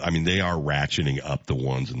 I mean, they are ratcheting up the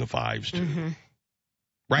ones and the fives too.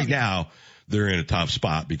 Right now, they're in a tough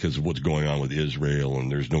spot because of what's going on with Israel,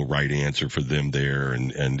 and there's no right answer for them there.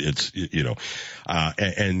 And it's,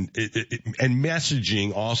 and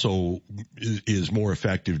messaging also is more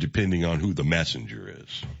effective depending on who the messenger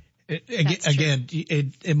is.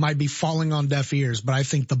 It might be falling on deaf ears, but I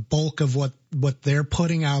think the bulk of what they're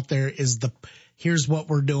putting out there is here's what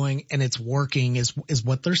we're doing and it's working is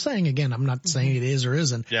what they're saying. Again, I'm not saying it is or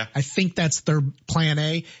isn't. Yeah. I think that's their plan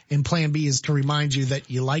A, and plan B is to remind you that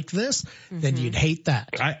you like this, then you'd hate that.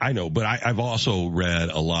 I know, but I've also read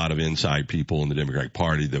a lot of inside people in the Democratic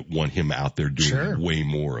Party that want him out there doing way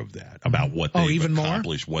more of that, about what they've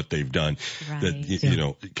accomplished, what they've done. Right.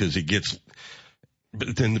 That, because it gets.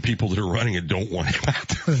 But then the people that are running it don't want him out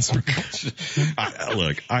there.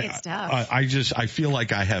 I feel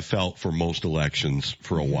like I have felt for most elections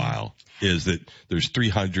for a while is that there's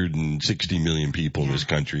 360 million people in this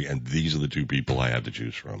country, and these are the two people I have to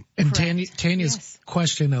choose from. And Tanya's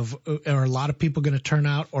question of are a lot of people going to turn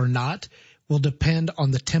out or not will depend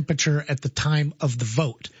on the temperature at the time of the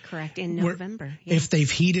vote. Correct, in November. If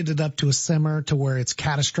they've heated it up to a simmer to where it's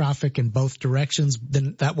catastrophic in both directions,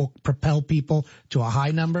 then that will propel people to a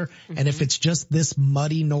high number. And if it's just this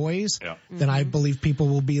muddy noise, then I believe people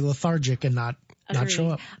will be lethargic and not show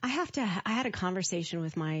up. I had a conversation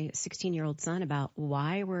with my 16-year-old son about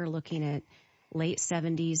why we're looking at late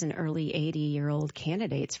 70s and early 80-year-old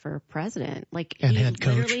candidates for president. And head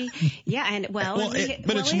coach.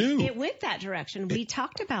 It's new. It went that direction. We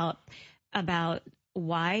talked about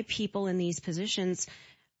why people in these positions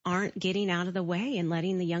aren't getting out of the way and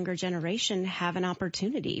letting the younger generation have an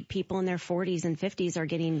opportunity. People in their 40s and 50s are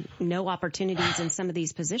getting no opportunities in some of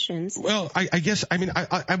these positions. Well, I guess,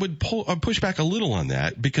 I would push back a little on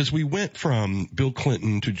that, because we went from Bill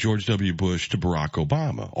Clinton to George W. Bush to Barack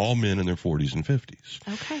Obama, all men in their 40s and 50s.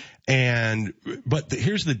 Okay. But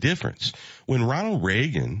here's the difference. When Ronald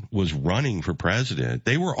Reagan was running for president,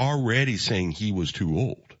 they were already saying he was too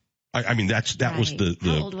old. That was the.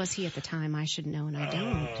 How old was he at the time? I should know, and I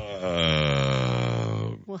don't.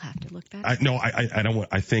 We'll have to look that up. I don't want.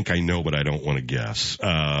 I think I know, but I don't want to guess.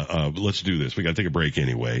 Let's do this. We got to take a break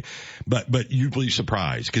anyway. But you'd be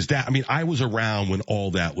surprised, because I was around when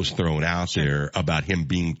all that was thrown out there about him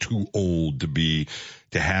being too old to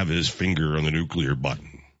have his finger on the nuclear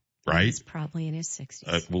button. Right? He's probably in his 60s.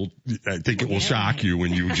 I think it will shock you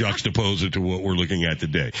when you juxtapose it to what we're looking at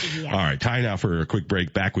today. Yeah. All right, time now for a quick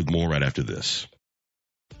break. Back with more right after this.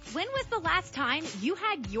 When was the last time you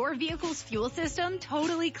had your vehicle's fuel system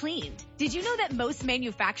totally cleaned? Did you know that most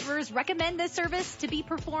manufacturers recommend this service to be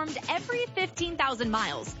performed every 15,000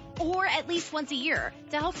 miles, or at least once a year,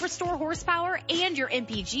 to help restore horsepower and your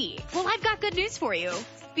MPG? Well, I've got good news for you.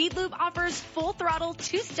 Speed Lube offers full throttle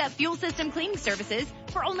 2-step fuel system cleaning services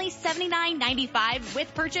for only $79.95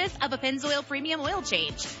 with purchase of a Pennzoil Premium oil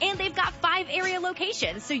change. And they've got 5 area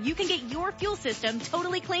locations, so you can get your fuel system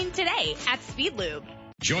totally cleaned today at Speed Lube.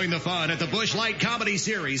 Join the fun at the Busch Light Comedy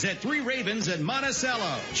Series at Three Ravens in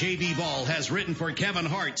Monticello. J.B. Ball has written for Kevin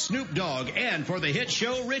Hart, Snoop Dogg, and for the hit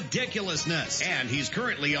show Ridiculousness. And he's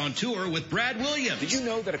currently on tour with Brad Williams. Did you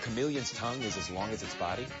know that a chameleon's tongue is as long as its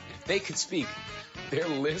body? If they could speak, their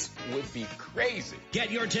lisp would be crazy.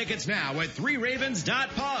 Get your tickets now at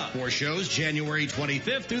threeravens.pub. For shows January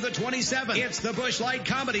 25th through the 27th. It's the Busch Light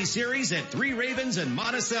Comedy Series at Three Ravens in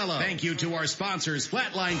Monticello. Thank you to our sponsors,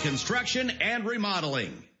 Flatline Construction and Remodeling.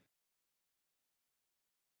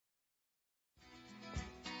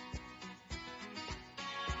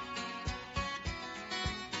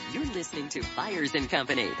 You're listening to Byers and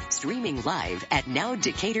Company, streaming live at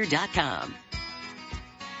nowdecatur.com.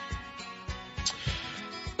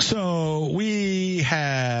 So we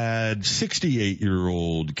had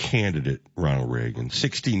 68-year-old candidate Ronald Reagan,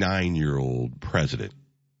 69-year-old president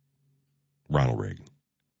Ronald Reagan.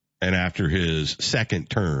 And after his second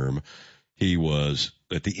term, he was,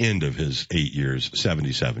 at the end of his 8 years,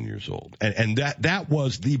 77 years old. And that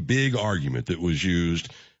was the big argument that was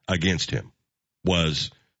used against him,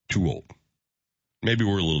 was too old. Maybe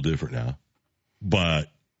we're a little different now, but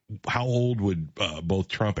how old would both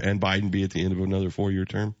Trump and Biden be at the end of another 4-year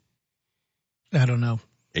term? I don't know.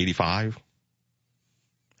 85?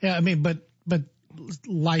 Yeah, I mean, but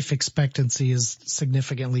life expectancy is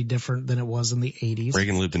significantly different than it was in the 80s.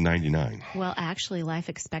 Reagan lived in 99. Well, actually, life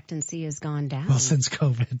expectancy has gone down. Well, since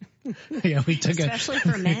COVID. Yeah, we took especially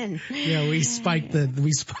for men. Yeah, we spiked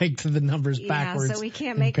the numbers backwards. Yeah, so we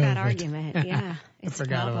can't make that argument. Yeah. It's I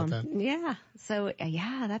forgot about that. Yeah. So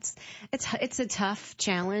yeah, it's a tough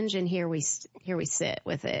challenge, and here we sit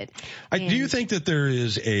with it. Do you think that there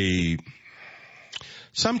is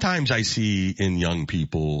sometimes I see in young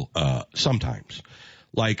people, sometimes,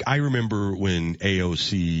 like I remember when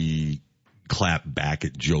AOC clapped back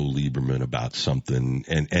at Joe Lieberman about something,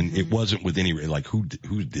 and it wasn't with any, like,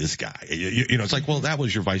 who's this guy? You know, it's like, well, that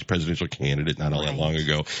was your vice presidential candidate not all that long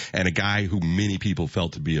ago, and a guy who many people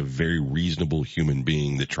felt to be a very reasonable human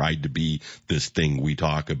being that tried to be this thing we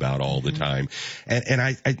talk about all the time.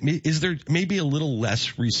 And is there maybe a little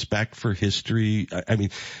less respect for history? I mean,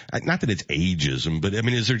 not that it's ageism, but I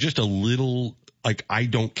mean, is there just a little, like, I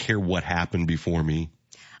don't care what happened before me?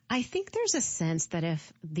 I think there's a sense that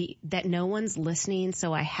that no one's listening,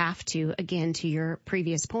 so I have to, again, to your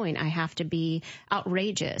previous point, I have to be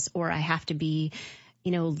outrageous, or I have to be,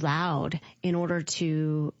 loud in order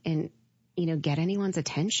to, get anyone's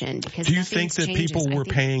attention. Because do you think that people were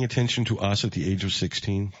paying attention to us at the age of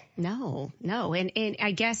 16? No. And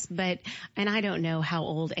I guess, and I don't know how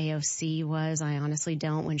old AOC was. I honestly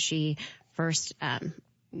don't, when she first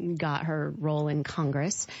got her role in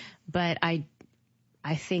Congress, but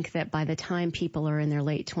I think that by the time people are in their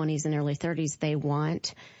late 20s and early 30s, they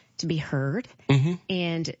want to be heard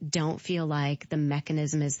and don't feel like the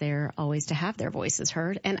mechanism is there always to have their voices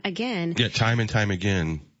heard. And again, time and time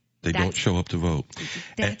again, they don't show up to vote.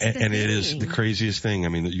 And it is the craziest thing. I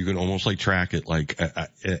mean, you can almost like track it, like,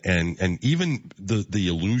 and even the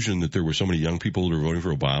illusion that there were so many young people that were voting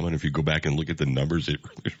for Obama. And if you go back and look at the numbers, there's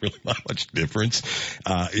really not much difference,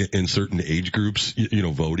 in certain age groups,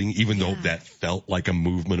 voting, even though that felt like a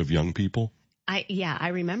movement of young people. I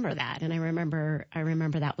remember that. And I remember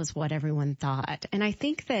that was what everyone thought. And I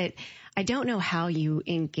think that I don't know how you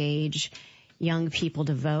engage young people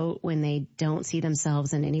to vote when they don't see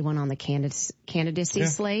themselves in anyone on the candidacy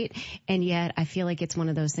slate. And yet I feel like it's one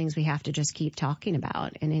of those things we have to just keep talking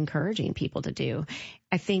about and encouraging people to do.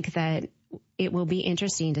 I think that it will be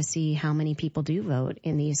interesting to see how many people do vote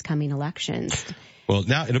in these coming elections. Well,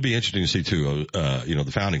 now it'll be interesting to see too,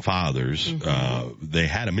 the founding fathers, they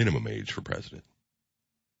had a minimum age for president,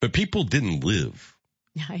 but people didn't live.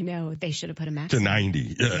 I know, they should have put a maximum. To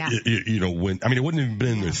 90. It wouldn't have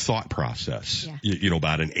been their thought process,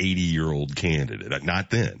 about an 80-year-old candidate. Not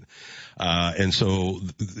then. And so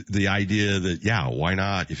the idea that, why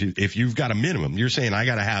not? If you've got a minimum, you're saying I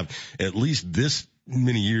got to have at least this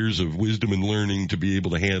many years of wisdom and learning to be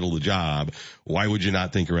able to handle the job. Why would you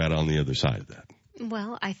not think around on the other side of that?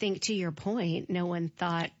 Well, I think to your point, no one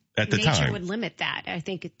thought at the nature time would limit that. I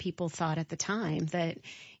think people thought at the time that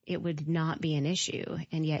it would not be an issue,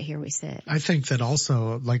 and yet here we sit. I think that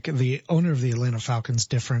also, like, the owner of the Atlanta Falcons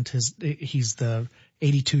different. He's the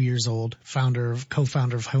 82 years old,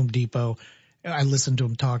 co-founder of Home Depot, I listened to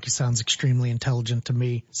him talk. He sounds extremely intelligent to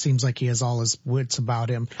me. Seems like he has all his wits about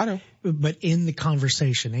him. I know. But in the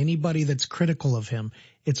conversation, anybody that's critical of him,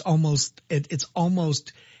 it's almost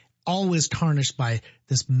always tarnished by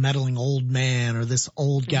this meddling old man or this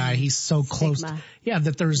old guy. He's so close.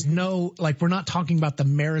 That there's no, like, we're not talking about the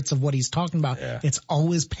merits of what he's talking about. Yeah. It's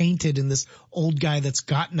always painted in this old guy that's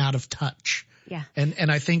gotten out of touch. Yeah.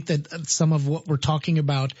 And I think that some of what we're talking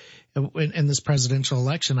about in this presidential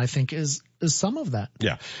election, I think is some of that.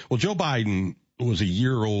 Yeah. Well, Joe Biden was a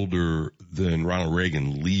year older than Ronald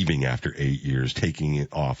Reagan, leaving after 8 years, taking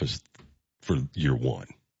office for year one.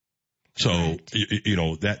 So, right. you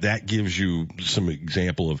know, that gives you some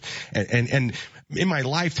example of, and in my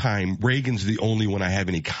lifetime, Reagan's the only one I have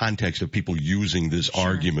any context of people using this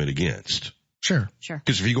argument against. Sure.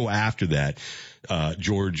 Because if you go after that,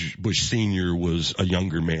 George Bush Sr. was a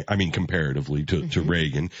younger man, I mean, comparatively to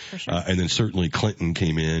Reagan. Sure. And then certainly Clinton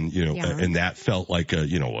came in, you know, and that felt like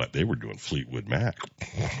you know what, they were doing Fleetwood Mac.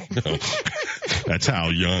 That's how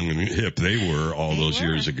young and hip they were all those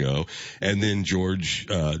years ago. And then George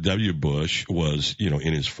W. Bush was, you know,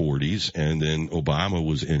 in his 40s, and then Obama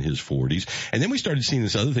was in his 40s. And then we started seeing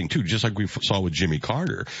this other thing too, just like we saw with Jimmy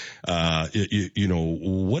Carter. You know,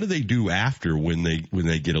 what do they do after when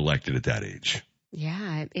they get elected at that age?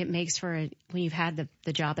 Yeah, it makes for when you've had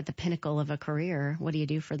the job at the pinnacle of a career, what do you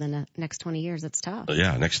do for the next 20 years? It's tough.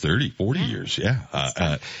 Yeah, next 30, 40 years.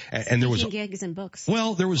 Yeah. And there was gigs and books.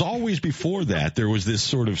 Well, there was always before that, there was this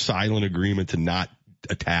sort of silent agreement to not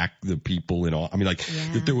attack the people and all. I mean, like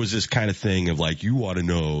that there was this kind of thing of like, you ought to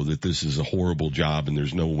know that this is a horrible job and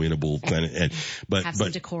there's no winnable thing. But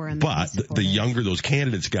the younger those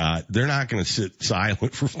candidates got, they're not going to sit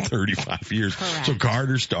silent for 35 years. Correct. So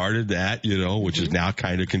Carter started that, you know, which is now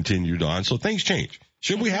kind of continued on. So things change.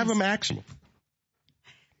 Should we have a maximum?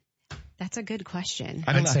 That's a good question.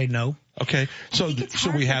 I'd say no. Okay, so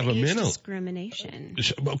we have a minimum discrimination.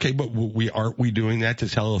 Okay, but aren't we doing that to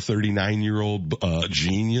tell a 39-year-old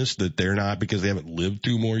genius that they're not, because they haven't lived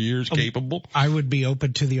 2 more years, capable? I would be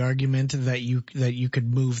open to the argument that you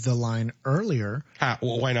could move the line earlier.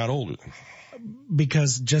 Well, why not older?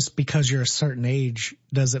 Because just because you're a certain age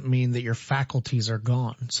doesn't mean that your faculties are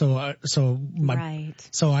gone. If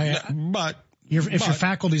your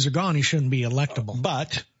faculties are gone, you shouldn't be electable.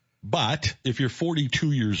 But if you're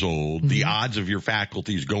 42 years old, the odds of your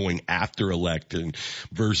faculties going after electing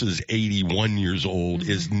versus 81 years old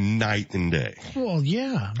is night and day. Well,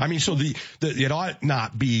 yeah. I mean, so it ought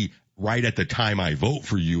not be right at the time I vote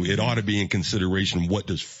for you. It ought to be in consideration, what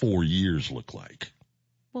does 4 years look like?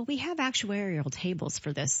 Well, we have actuarial tables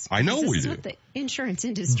for this. I know we do. This is what the insurance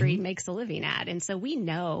industry makes a living at. And so we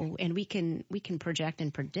know, and we can project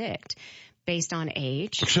and predict based on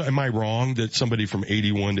age. So am I wrong that somebody from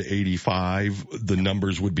 81 to 85, the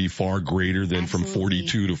numbers would be far greater than from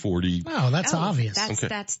 42 to 40? No, that's obvious.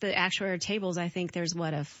 That's the actuarial tables. I think there's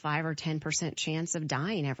a 5 or 10% chance of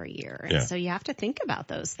dying every year. And so you have to think about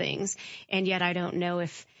those things. And yet I don't know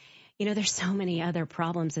if, you know, there's so many other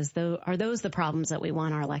problems are those the problems that we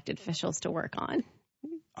want our elected officials to work on?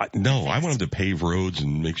 No, I want them to pave roads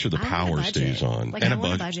and make sure the power stays on. And a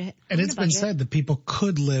budget. And it's been said that people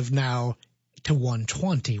could live now to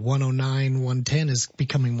 120, 109, 110 is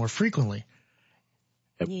becoming more frequently.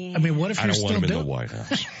 Yeah. I mean, what if you're still doing? I don't want him in the White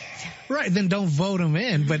House. Right, then don't vote him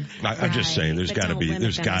in. But I'm just saying, there's got to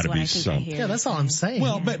be some. Yeah, that's all I'm saying.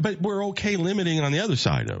 Well, but we're okay limiting it on the other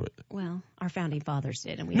side of it. Well, our founding fathers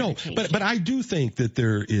did, and we but I do think that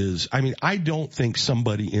there is. I mean, I don't think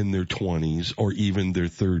somebody in their 20s or even their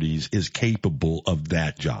 30s is capable of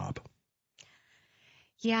that job.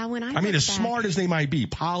 Yeah, as smart as they might be,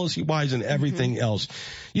 policy-wise and everything else,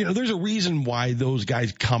 you know, there's a reason why those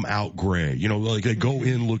guys come out gray. You know, like they go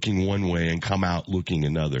in looking one way and come out looking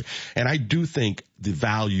another. And I do think the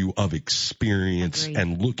value of experience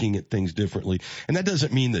and looking at things differently. And that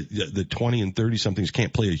doesn't mean that the 20 and 30-somethings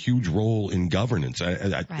can't play a huge role in governance.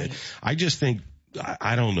 I just think,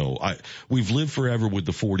 I don't know. We've lived forever with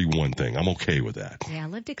the 41 thing. I'm okay with that. Yeah,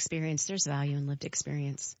 lived experience. There's value in lived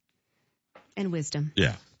experience. And wisdom.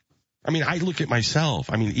 Yeah. I mean, I look at myself.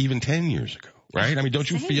 I mean, even 10 years ago, right? I mean,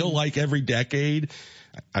 don't you feel like every decade,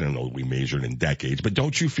 I don't know, we measure it in decades, but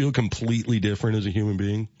don't you feel completely different as a human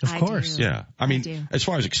being? Of course. Yeah. I mean, as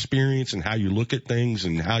far as experience and how you look at things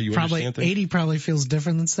and how you understand things. 80 probably feels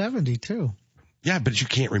different than 70 too. Yeah, but you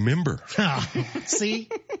can't remember. See?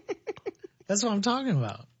 That's what I'm talking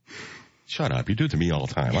about. Shut up. You do it to me all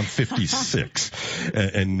the time. I'm 56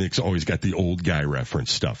 and Nick's always got the old guy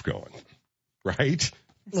reference stuff going. Right?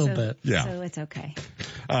 A little bit. Yeah. So it's okay.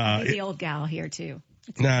 The old gal here too.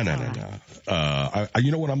 No.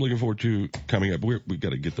 You know what I'm looking forward to coming up? We've got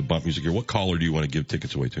to get the bump music here. What caller do you want to give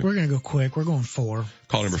tickets away to? We're going to go quick. We're going 4.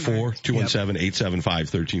 Call number 4,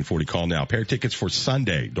 217-875-1340. Call now. Pair of tickets for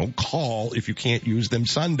Sunday. Don't call if you can't use them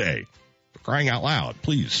Sunday. For crying out loud,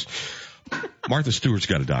 please. Martha Stewart's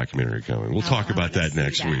got a documentary coming. We'll talk about that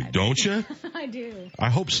next week. Don't you? I do. I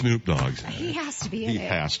hope Snoop Dogg's in it. He has to be in it. He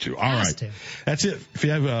has to. All right. That's it. If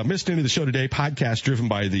you have missed any of the show today, podcast driven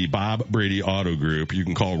by the Bob Brady Auto Group, you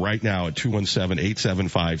can call right now at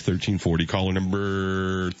 217-875-1340. Caller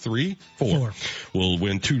number 4 will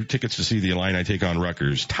win 2 tickets to see the Illini take on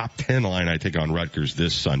Rutgers. Top 10 Illini take on Rutgers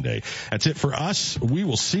this Sunday. That's it for us. We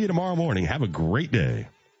will see you tomorrow morning. Have a great day.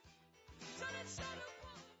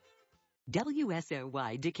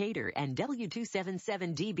 WSOY Decatur and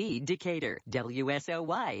W277DB Decatur. WSOY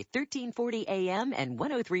 1340 AM and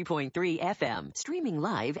 103.3 FM. Streaming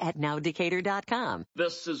live at nowdecatur.com.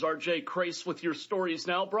 This is RJ Crace with your stories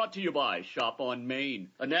now, brought to you by Shop on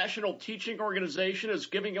Main. A national teaching organization is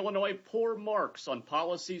giving Illinois poor marks on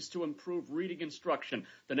policies to improve reading instruction.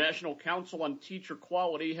 The National Council on Teacher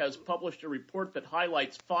Quality has published a report that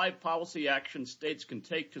highlights 5 policy actions states can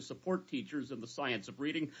take to support teachers in the science of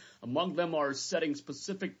reading. Among them are setting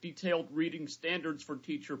specific detailed reading standards for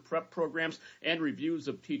teacher prep programs and reviews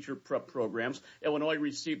of teacher prep programs. Illinois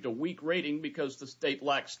received a weak rating because the state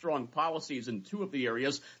lacks strong policies in 2 of the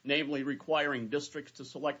areas, namely requiring districts to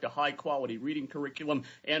select a high-quality reading curriculum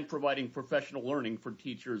and providing professional learning for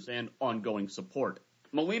teachers and ongoing support.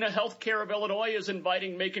 Molina Healthcare of Illinois is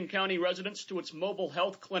inviting Macon County residents to its mobile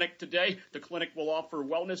health clinic today. The clinic will offer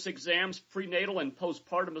wellness exams, prenatal and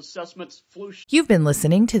postpartum assessments, flu. You've been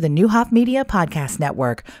listening to the Newhoff Media Podcast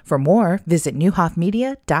Network. For more, visit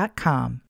newhoffmedia.com.